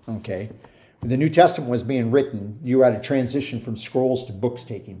form, okay? When the New Testament was being written, you had a transition from scrolls to books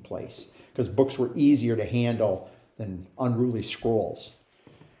taking place, because books were easier to handle than unruly scrolls.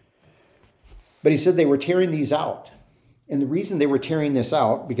 But he said they were tearing these out. And the reason they were tearing this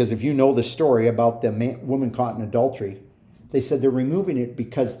out, because if you know the story about the woman caught in adultery, they said they're removing it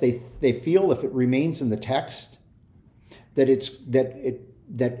because they feel if it remains in the text, that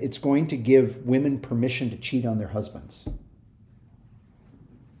it's going to give women permission to cheat on their husbands.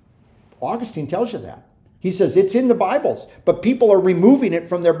 Augustine tells you that. He says it's in the Bibles, but people are removing it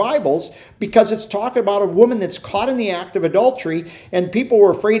from their Bibles because it's talking about a woman that's caught in the act of adultery, and people were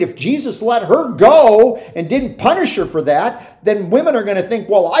afraid if Jesus let her go and didn't punish her for that, then women are going to think,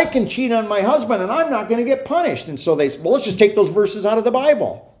 well, I can cheat on my husband and I'm not going to get punished. And so they say, well, let's just take those verses out of the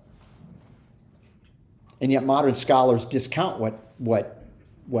Bible. And yet modern scholars discount what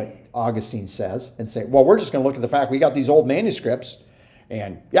Augustine says and say, well, we're just going to look at the fact we got these old manuscripts,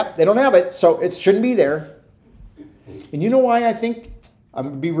 and yep, they don't have it, so it shouldn't be there. And you know why I think, I'm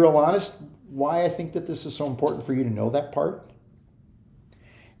going to be real honest, why I think that this is so important for you to know that part?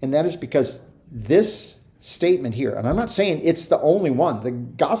 And that is because this statement here, and I'm not saying it's the only one. The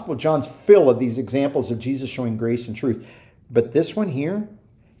Gospel of John's full of these examples of Jesus showing grace and truth. But this one here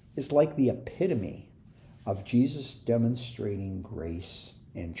is like the epitome of Jesus demonstrating grace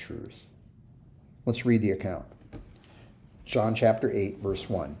and truth. Let's read the account. John chapter 8, verse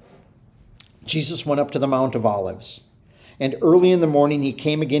 1. Jesus went up to the Mount of Olives, and early in the morning he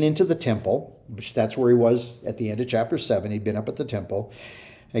came again into the temple, which that's where he was at the end of chapter 7. He'd been up at the temple.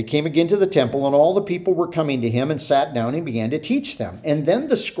 He came again to the temple, and all the people were coming to him and sat down and began to teach them. And then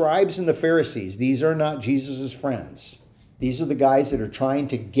the scribes and the Pharisees, these are not Jesus' friends. These are the guys that are trying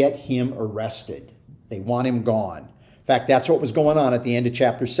to get him arrested. They want him gone. In fact, that's what was going on at the end of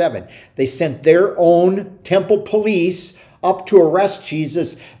chapter 7. They sent their own temple police up to arrest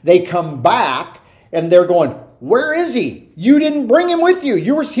Jesus. They come back and they're going, where is he? You didn't bring him with you.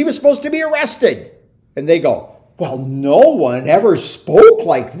 He was supposed to be arrested. And they go, well, no one ever spoke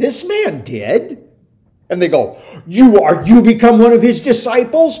like this man did. And they go, you become one of his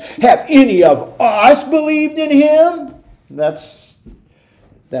disciples? Have any of us believed in him? That's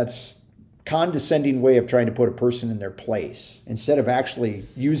condescending way of trying to put a person in their place. Instead of actually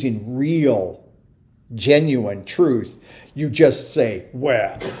using real, genuine truth, you just say,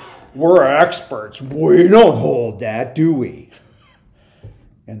 well, we're experts. We don't hold that, do we?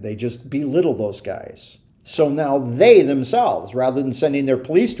 And they just belittle those guys. So now they themselves, rather than sending their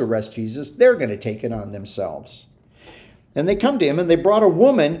police to arrest Jesus, they're going to take it on themselves. And they come to him and they brought a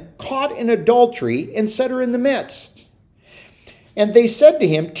woman caught in adultery and set her in the midst. And they said to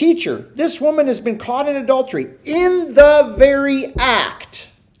him, Teacher, this woman has been caught in adultery in the very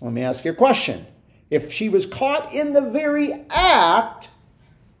act. Let me ask you a question. If she was caught in the very act,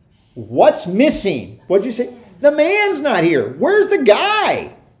 what's missing? What'd you say? The man's not here. Where's the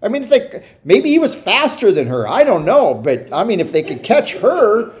guy? I mean, maybe he was faster than her. I don't know. But, I mean, if they could catch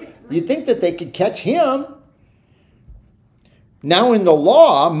her, you'd think that they could catch him. Now in the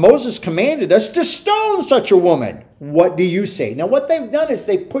law, Moses commanded us to stone such a woman. What do you say? Now what they've done is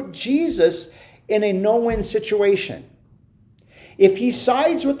they put Jesus in a no-win situation. If he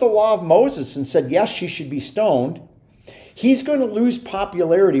sides with the law of Moses and said, yes, she should be stoned, he's going to lose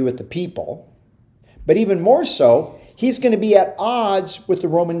popularity with the people. But even more so, he's going to be at odds with the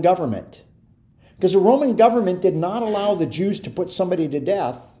Roman government. Because the Roman government did not allow the Jews to put somebody to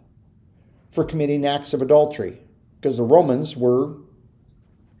death for committing acts of adultery. Because the Romans were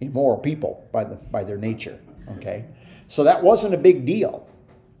immoral people by their nature. Okay? So that wasn't a big deal.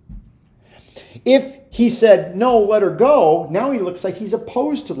 If he said, no, let her go, now he looks like he's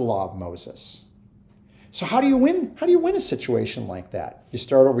opposed to the law of Moses. So how do you win? How do you win a situation like that? You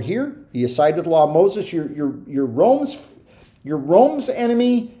start over here, you side with the law of Moses, you're Rome's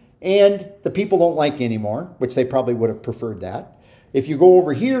enemy, and the people don't like you anymore, which they probably would have preferred that. If you go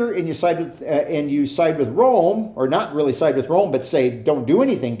over here and you side with Rome, or not really side with Rome, but say don't do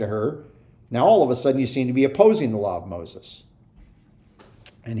anything to her, now all of a sudden you seem to be opposing the law of Moses.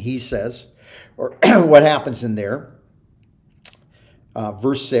 And he says, or what happens in there,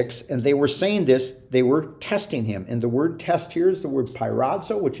 verse 6, and they were saying this, they were testing him. And the word test here is the word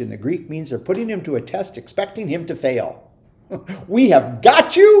pyrazo, which in the Greek means they're putting him to a test, expecting him to fail. We have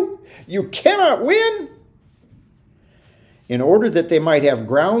got you. You cannot win. In order that they might have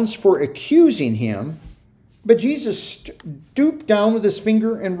grounds for accusing him. But Jesus stooped down with his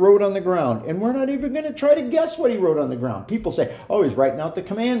finger and wrote on the ground. And we're not even going to try to guess what he wrote on the ground. People say, oh, he's writing out the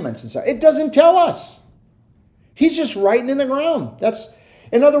commandments and stuff. It doesn't tell us. He's just writing in the ground.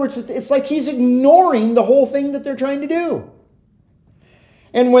 In other words, it's like he's ignoring the whole thing that they're trying to do.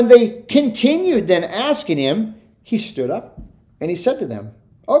 And when they continued then asking him, he stood up and he said to them,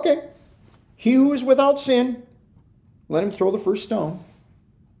 okay, he who is without sin, let him throw the first stone.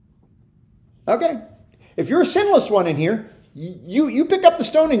 Okay. If you're a sinless one in here, you pick up the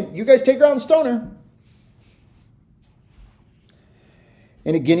stone and you guys take her out and stone her.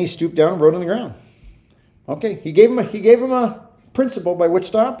 And again he stooped down and wrote on the ground. Okay, he gave him a principle by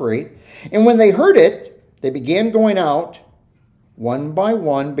which to operate. And when they heard it, they began going out one by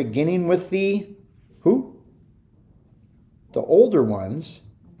one, beginning with the who? The older ones,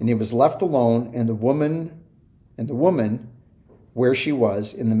 and he was left alone, and the woman where she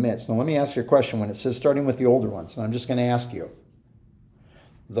was in the midst. Now let me ask you a question when it says starting with the older ones, and I'm just going to ask you.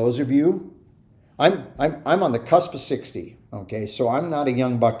 Those of you, I'm on the cusp of 60, okay? So I'm not a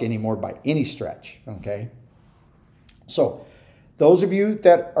young buck anymore by any stretch, okay? So those of you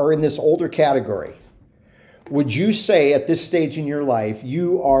that are in this older category, would you say at this stage in your life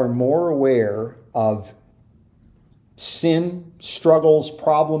you are more aware of sin, struggles,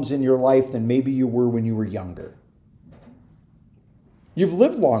 problems in your life than maybe you were when you were younger? You've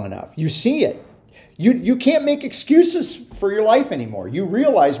lived long enough. You see it. You can't make excuses for your life anymore. You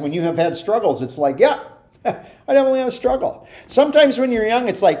realize when you have had struggles, it's like, yeah, I definitely have a struggle. Sometimes when you're young,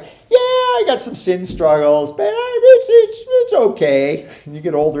 it's like, yeah, I got some sin struggles, but it's okay. And you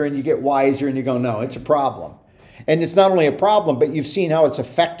get older and you get wiser and you go, no, it's a problem. And it's not only a problem, but you've seen how it's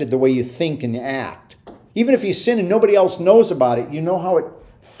affected the way you think and act. Even if you sin and nobody else knows about it, you know how it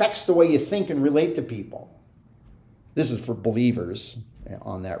affects the way you think and relate to people. This is for believers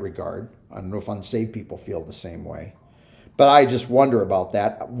on that regard. I don't know if unsaved people feel the same way. But I just wonder about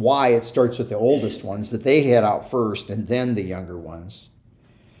that, why it starts with the oldest ones, that they head out first and then the younger ones.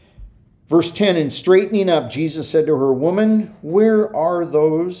 Verse 10, and straightening up, Jesus said to her, woman, where are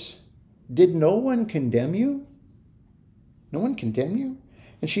those? Did no one condemn you? No one condemn you?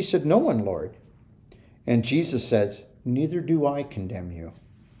 And she said, no one, Lord. And Jesus says, neither do I condemn you.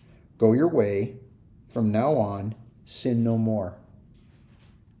 Go your way. From now on, sin no more.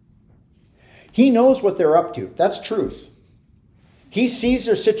 He knows what they're up to. That's truth. He sees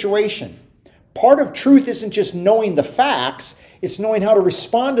their situation. Part of truth isn't just knowing the facts, it's knowing how to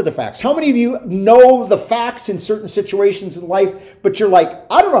respond to the facts. How many of you know the facts in certain situations in life, but you're like,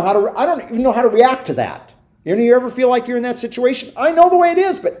 I don't even know how to react to that. You ever feel like you're in that situation? I know the way it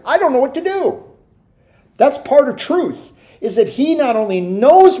is, but I don't know what to do. That's part of truth, is that he not only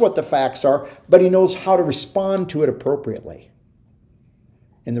knows what the facts are, but he knows how to respond to it appropriately.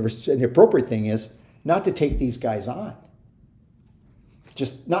 And the appropriate thing is not to take these guys on.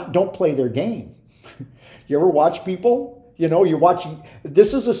 Don't play their game. You ever watch people? You're watching.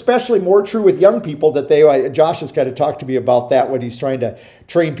 This is especially more true with young people Josh has got to talk to me about that when he's trying to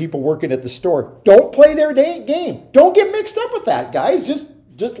train people working at the store. Don't play their game. Don't get mixed up with that, guys.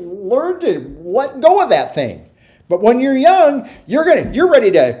 Just learn to let go of that thing. But when you're young, you're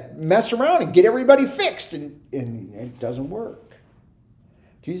ready to mess around and get everybody fixed, and it doesn't work.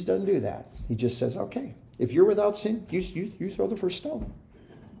 Jesus doesn't do that. He just says, okay, If you're without sin, you throw the first stone.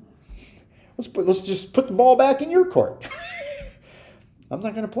 Let's just put the ball back in your court. I'm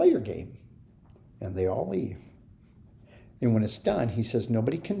not going to play your game. And they all leave. And when it's done, he says,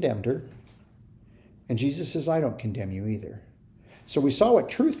 nobody condemned her. And Jesus says, I don't condemn you either. So we saw what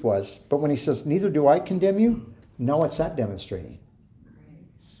truth was, but when he says, neither do I condemn you, no, what's that demonstrating?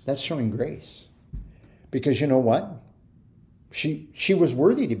 That's showing grace. Because you know what? She was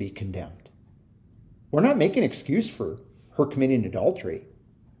worthy to be condemned. We're not making an excuse for her committing adultery.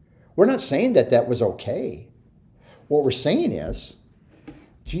 We're not saying that that was okay. What we're saying is,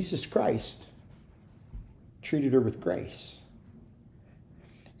 Jesus Christ treated her with grace.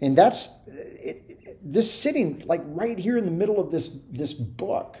 And that's this sitting like right here in the middle of this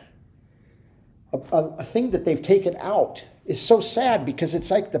book. A thing that they've taken out is so sad because it's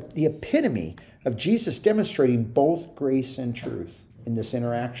like the epitome of Jesus demonstrating both grace and truth in this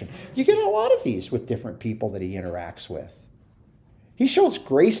interaction. You get a lot of these with different people that he interacts with. He shows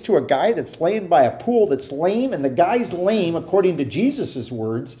grace to a guy that's laying by a pool that's lame, and the guy's lame, according to Jesus'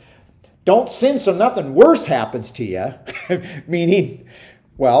 words. Don't sin so nothing worse happens to you. Meaning,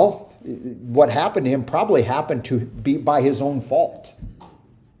 well, what happened to him probably happened to be by his own fault,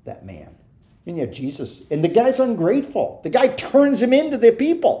 that man. And yet Jesus, and the guy's ungrateful. The guy turns him into the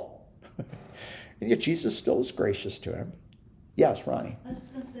people. And yet Jesus still is gracious to him. Yes, Ronnie. I was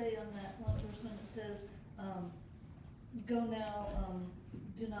just going to say on that one verse when it says, go now,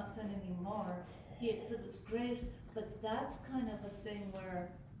 do not sin anymore. He said it's grace, but that's kind of a thing where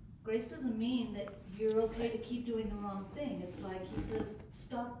grace doesn't mean that you're okay to keep doing the wrong thing. It's like he says,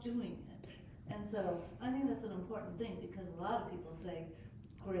 stop doing it. And so I think that's an important thing because a lot of people say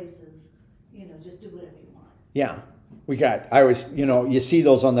grace is, just do whatever you want. Yeah. I always, you see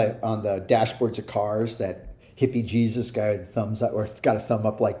those on the dashboards of cars, that hippie Jesus guy with the thumbs up, or it's got a thumb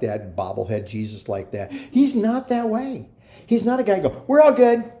up like that, and bobblehead Jesus like that. He's not that way. He's not a guy who goes, we're all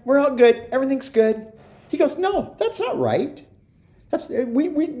good, everything's good. He goes, no, that's not right. That's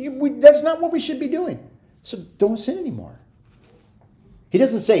that's not what we should be doing. So don't sin anymore. He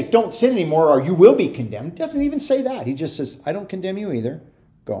doesn't say, don't sin anymore or you will be condemned. He doesn't even say that. He just says, I don't condemn you either.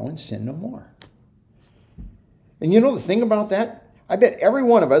 Go and sin no more. And the thing about that, I bet every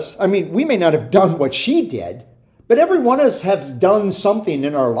one of us, we may not have done what she did, but every one of us has done something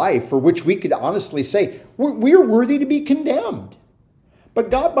in our life for which we could honestly say, we're worthy to be condemned. But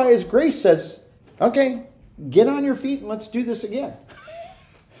God, by his grace, says, okay, get on your feet and let's do this again.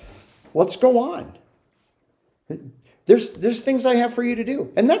 Let's go on. There's things I have for you to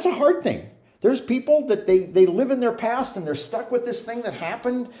do. And that's a hard thing. There's people that they live in their past and they're stuck with this thing that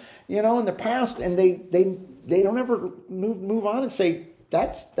happened, in the past, and they don't ever move on and say,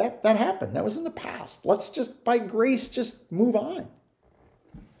 that happened. That was in the past. Let's just, by grace, just move on.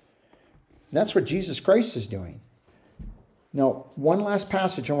 That's what Jesus Christ is doing. Now, one last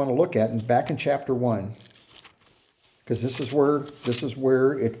passage I want to look at, and back in chapter 1, because this is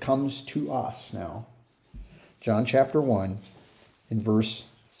where it comes to us now. John chapter 1, in verse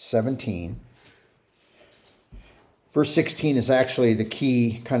 17. Verse 16 is actually the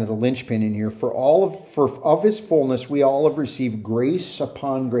key, kind of the linchpin in here. For of his fullness we all have received grace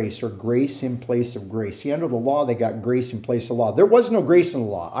upon grace, or grace in place of grace. See, under the law, they got grace in place of law. There was no grace in the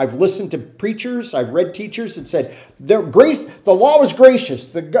law. I've listened to preachers, I've read teachers that said the law was gracious.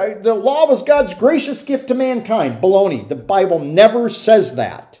 The law was God's gracious gift to mankind. Baloney. The Bible never says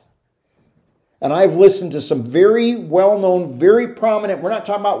that. And I've listened to some very well-known, very prominent, we're not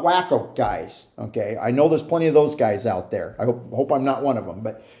talking about wacko guys, okay? I know there's plenty of those guys out there. I hope I'm not one of them,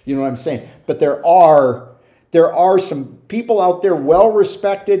 but you know what I'm saying. But there are some people out there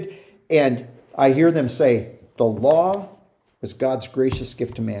well-respected, and I hear them say, the law was God's gracious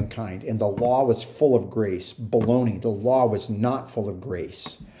gift to mankind, and the law was full of grace. Baloney. The law was not full of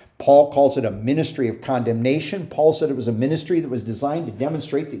grace. Paul calls it a ministry of condemnation. Paul said it was a ministry that was designed to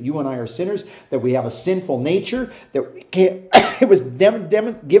demonstrate that you and I are sinners, that we have a sinful nature, that it was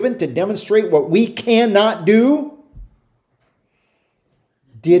given to demonstrate what we cannot do.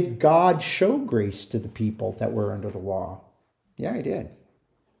 Did God show grace to the people that were under the law? Yeah, he did.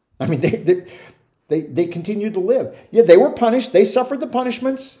 They continued to live. Yeah, they were punished. They suffered the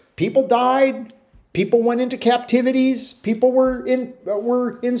punishments. People died. People went into captivities. People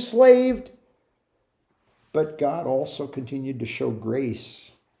were enslaved. But God also continued to show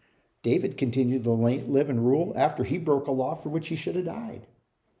grace. David continued to live and rule after he broke a law for which he should have died.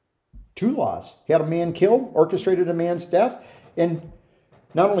 2 laws. He had a man killed, orchestrated a man's death, and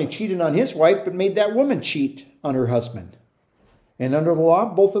not only cheated on his wife, but made that woman cheat on her husband. And under the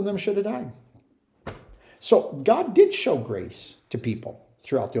law, both of them should have died. So God did show grace to people.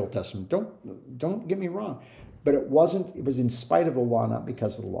 throughout the Old Testament. Don't get me wrong. But it was in spite of the law, not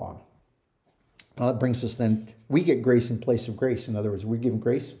because of the law. It brings us then, we get grace in place of grace. In other words, we're given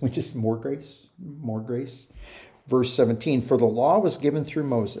grace, which is more grace, more grace. Verse 17, for the law was given through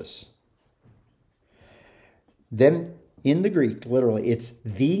Moses. Then in the Greek, literally, it's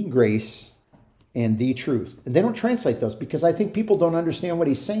the grace and the truth. And they don't translate those because I think people don't understand what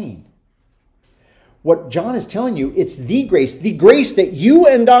he's saying. What John is telling you, it's the grace that you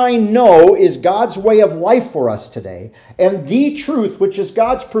and I know is God's way of life for us today, and the truth, which is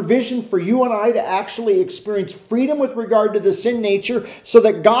God's provision for you and I to actually experience freedom with regard to the sin nature so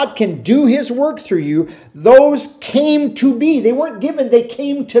that God can do his work through you. Those came to be. They weren't given, they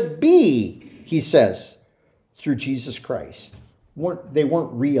came to be, he says, through Jesus Christ. They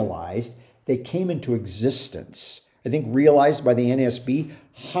weren't realized. They came into existence. I think realized by the NSB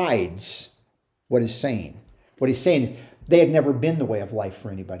hides what he's saying. What he's saying is they had never been the way of life for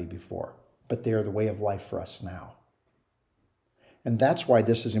anybody before, but they are the way of life for us now. And that's why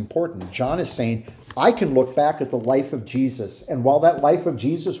this is important. John is saying, I can look back at the life of Jesus, and while that life of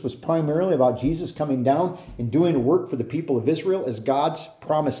Jesus was primarily about Jesus coming down and doing a work for the people of Israel as God's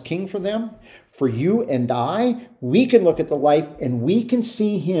promised king for them, for you and I, we can look at the life and we can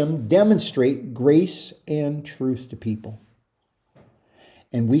see him demonstrate grace and truth to people.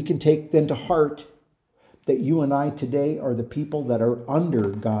 And we can take then to heart that you and I today are the people that are under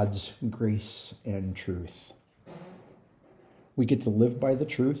God's grace and truth. We get to live by the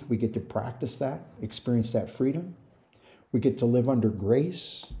truth. We get to practice that, experience that freedom. We get to live under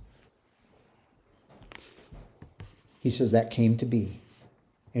grace. He says that came to be.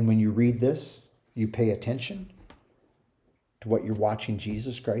 And when you read this, you pay attention to what you're watching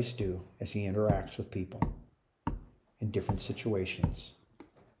Jesus Christ do as he interacts with people in different situations.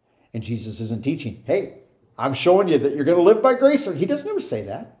 And Jesus isn't teaching, hey, I'm showing you that you're going to live by grace. He doesn't ever say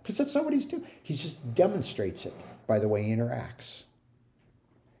that because that's not what he's doing. He just demonstrates it by the way he interacts.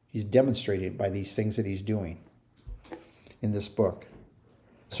 He's demonstrating it by these things that he's doing in this book.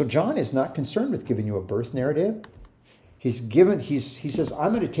 So John is not concerned with giving you a birth narrative. He says,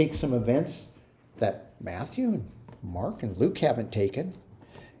 I'm going to take some events that Matthew and Mark and Luke haven't taken,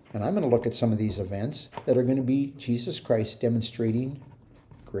 and I'm going to look at some of these events that are going to be Jesus Christ demonstrating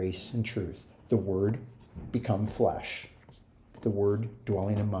grace and truth. The Word become flesh. The Word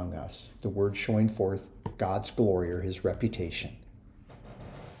dwelling among us. The Word showing forth God's glory or his reputation.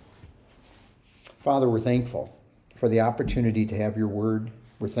 Father, we're thankful for the opportunity to have your Word.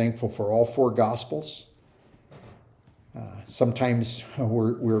 We're thankful for all four Gospels. Sometimes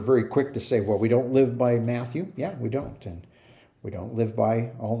we're very quick to say, well, we don't live by Matthew. Yeah, we don't. And we don't live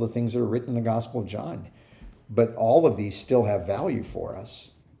by all the things that are written in the Gospel of John. But all of these still have value for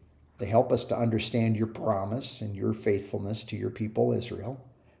us. They help us to understand your promise and your faithfulness to your people, Israel,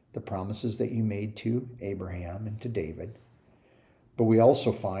 the promises that you made to Abraham and to David. But we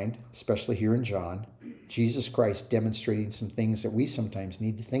also find, especially here in John, Jesus Christ demonstrating some things that we sometimes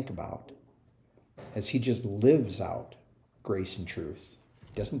need to think about as he just lives out grace and truth.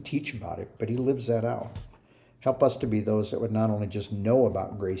 He doesn't teach about it, but he lives that out. Help us to be those that would not only just know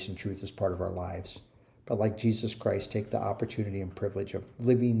about grace and truth as part of our lives, but like Jesus Christ, take the opportunity and privilege of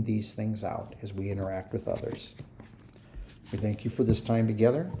living these things out as we interact with others. We thank you for this time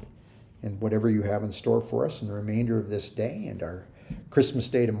together and whatever you have in store for us in the remainder of this day and our Christmas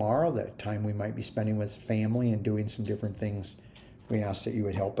Day tomorrow, that time we might be spending with family and doing some different things. We ask that you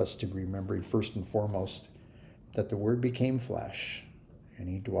would help us to remember first and foremost that the Word became flesh and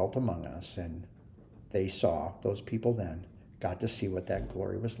he dwelt among us, and they saw, those people then got to see what that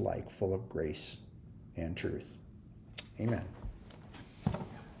glory was like, full of grace and truth. Amen.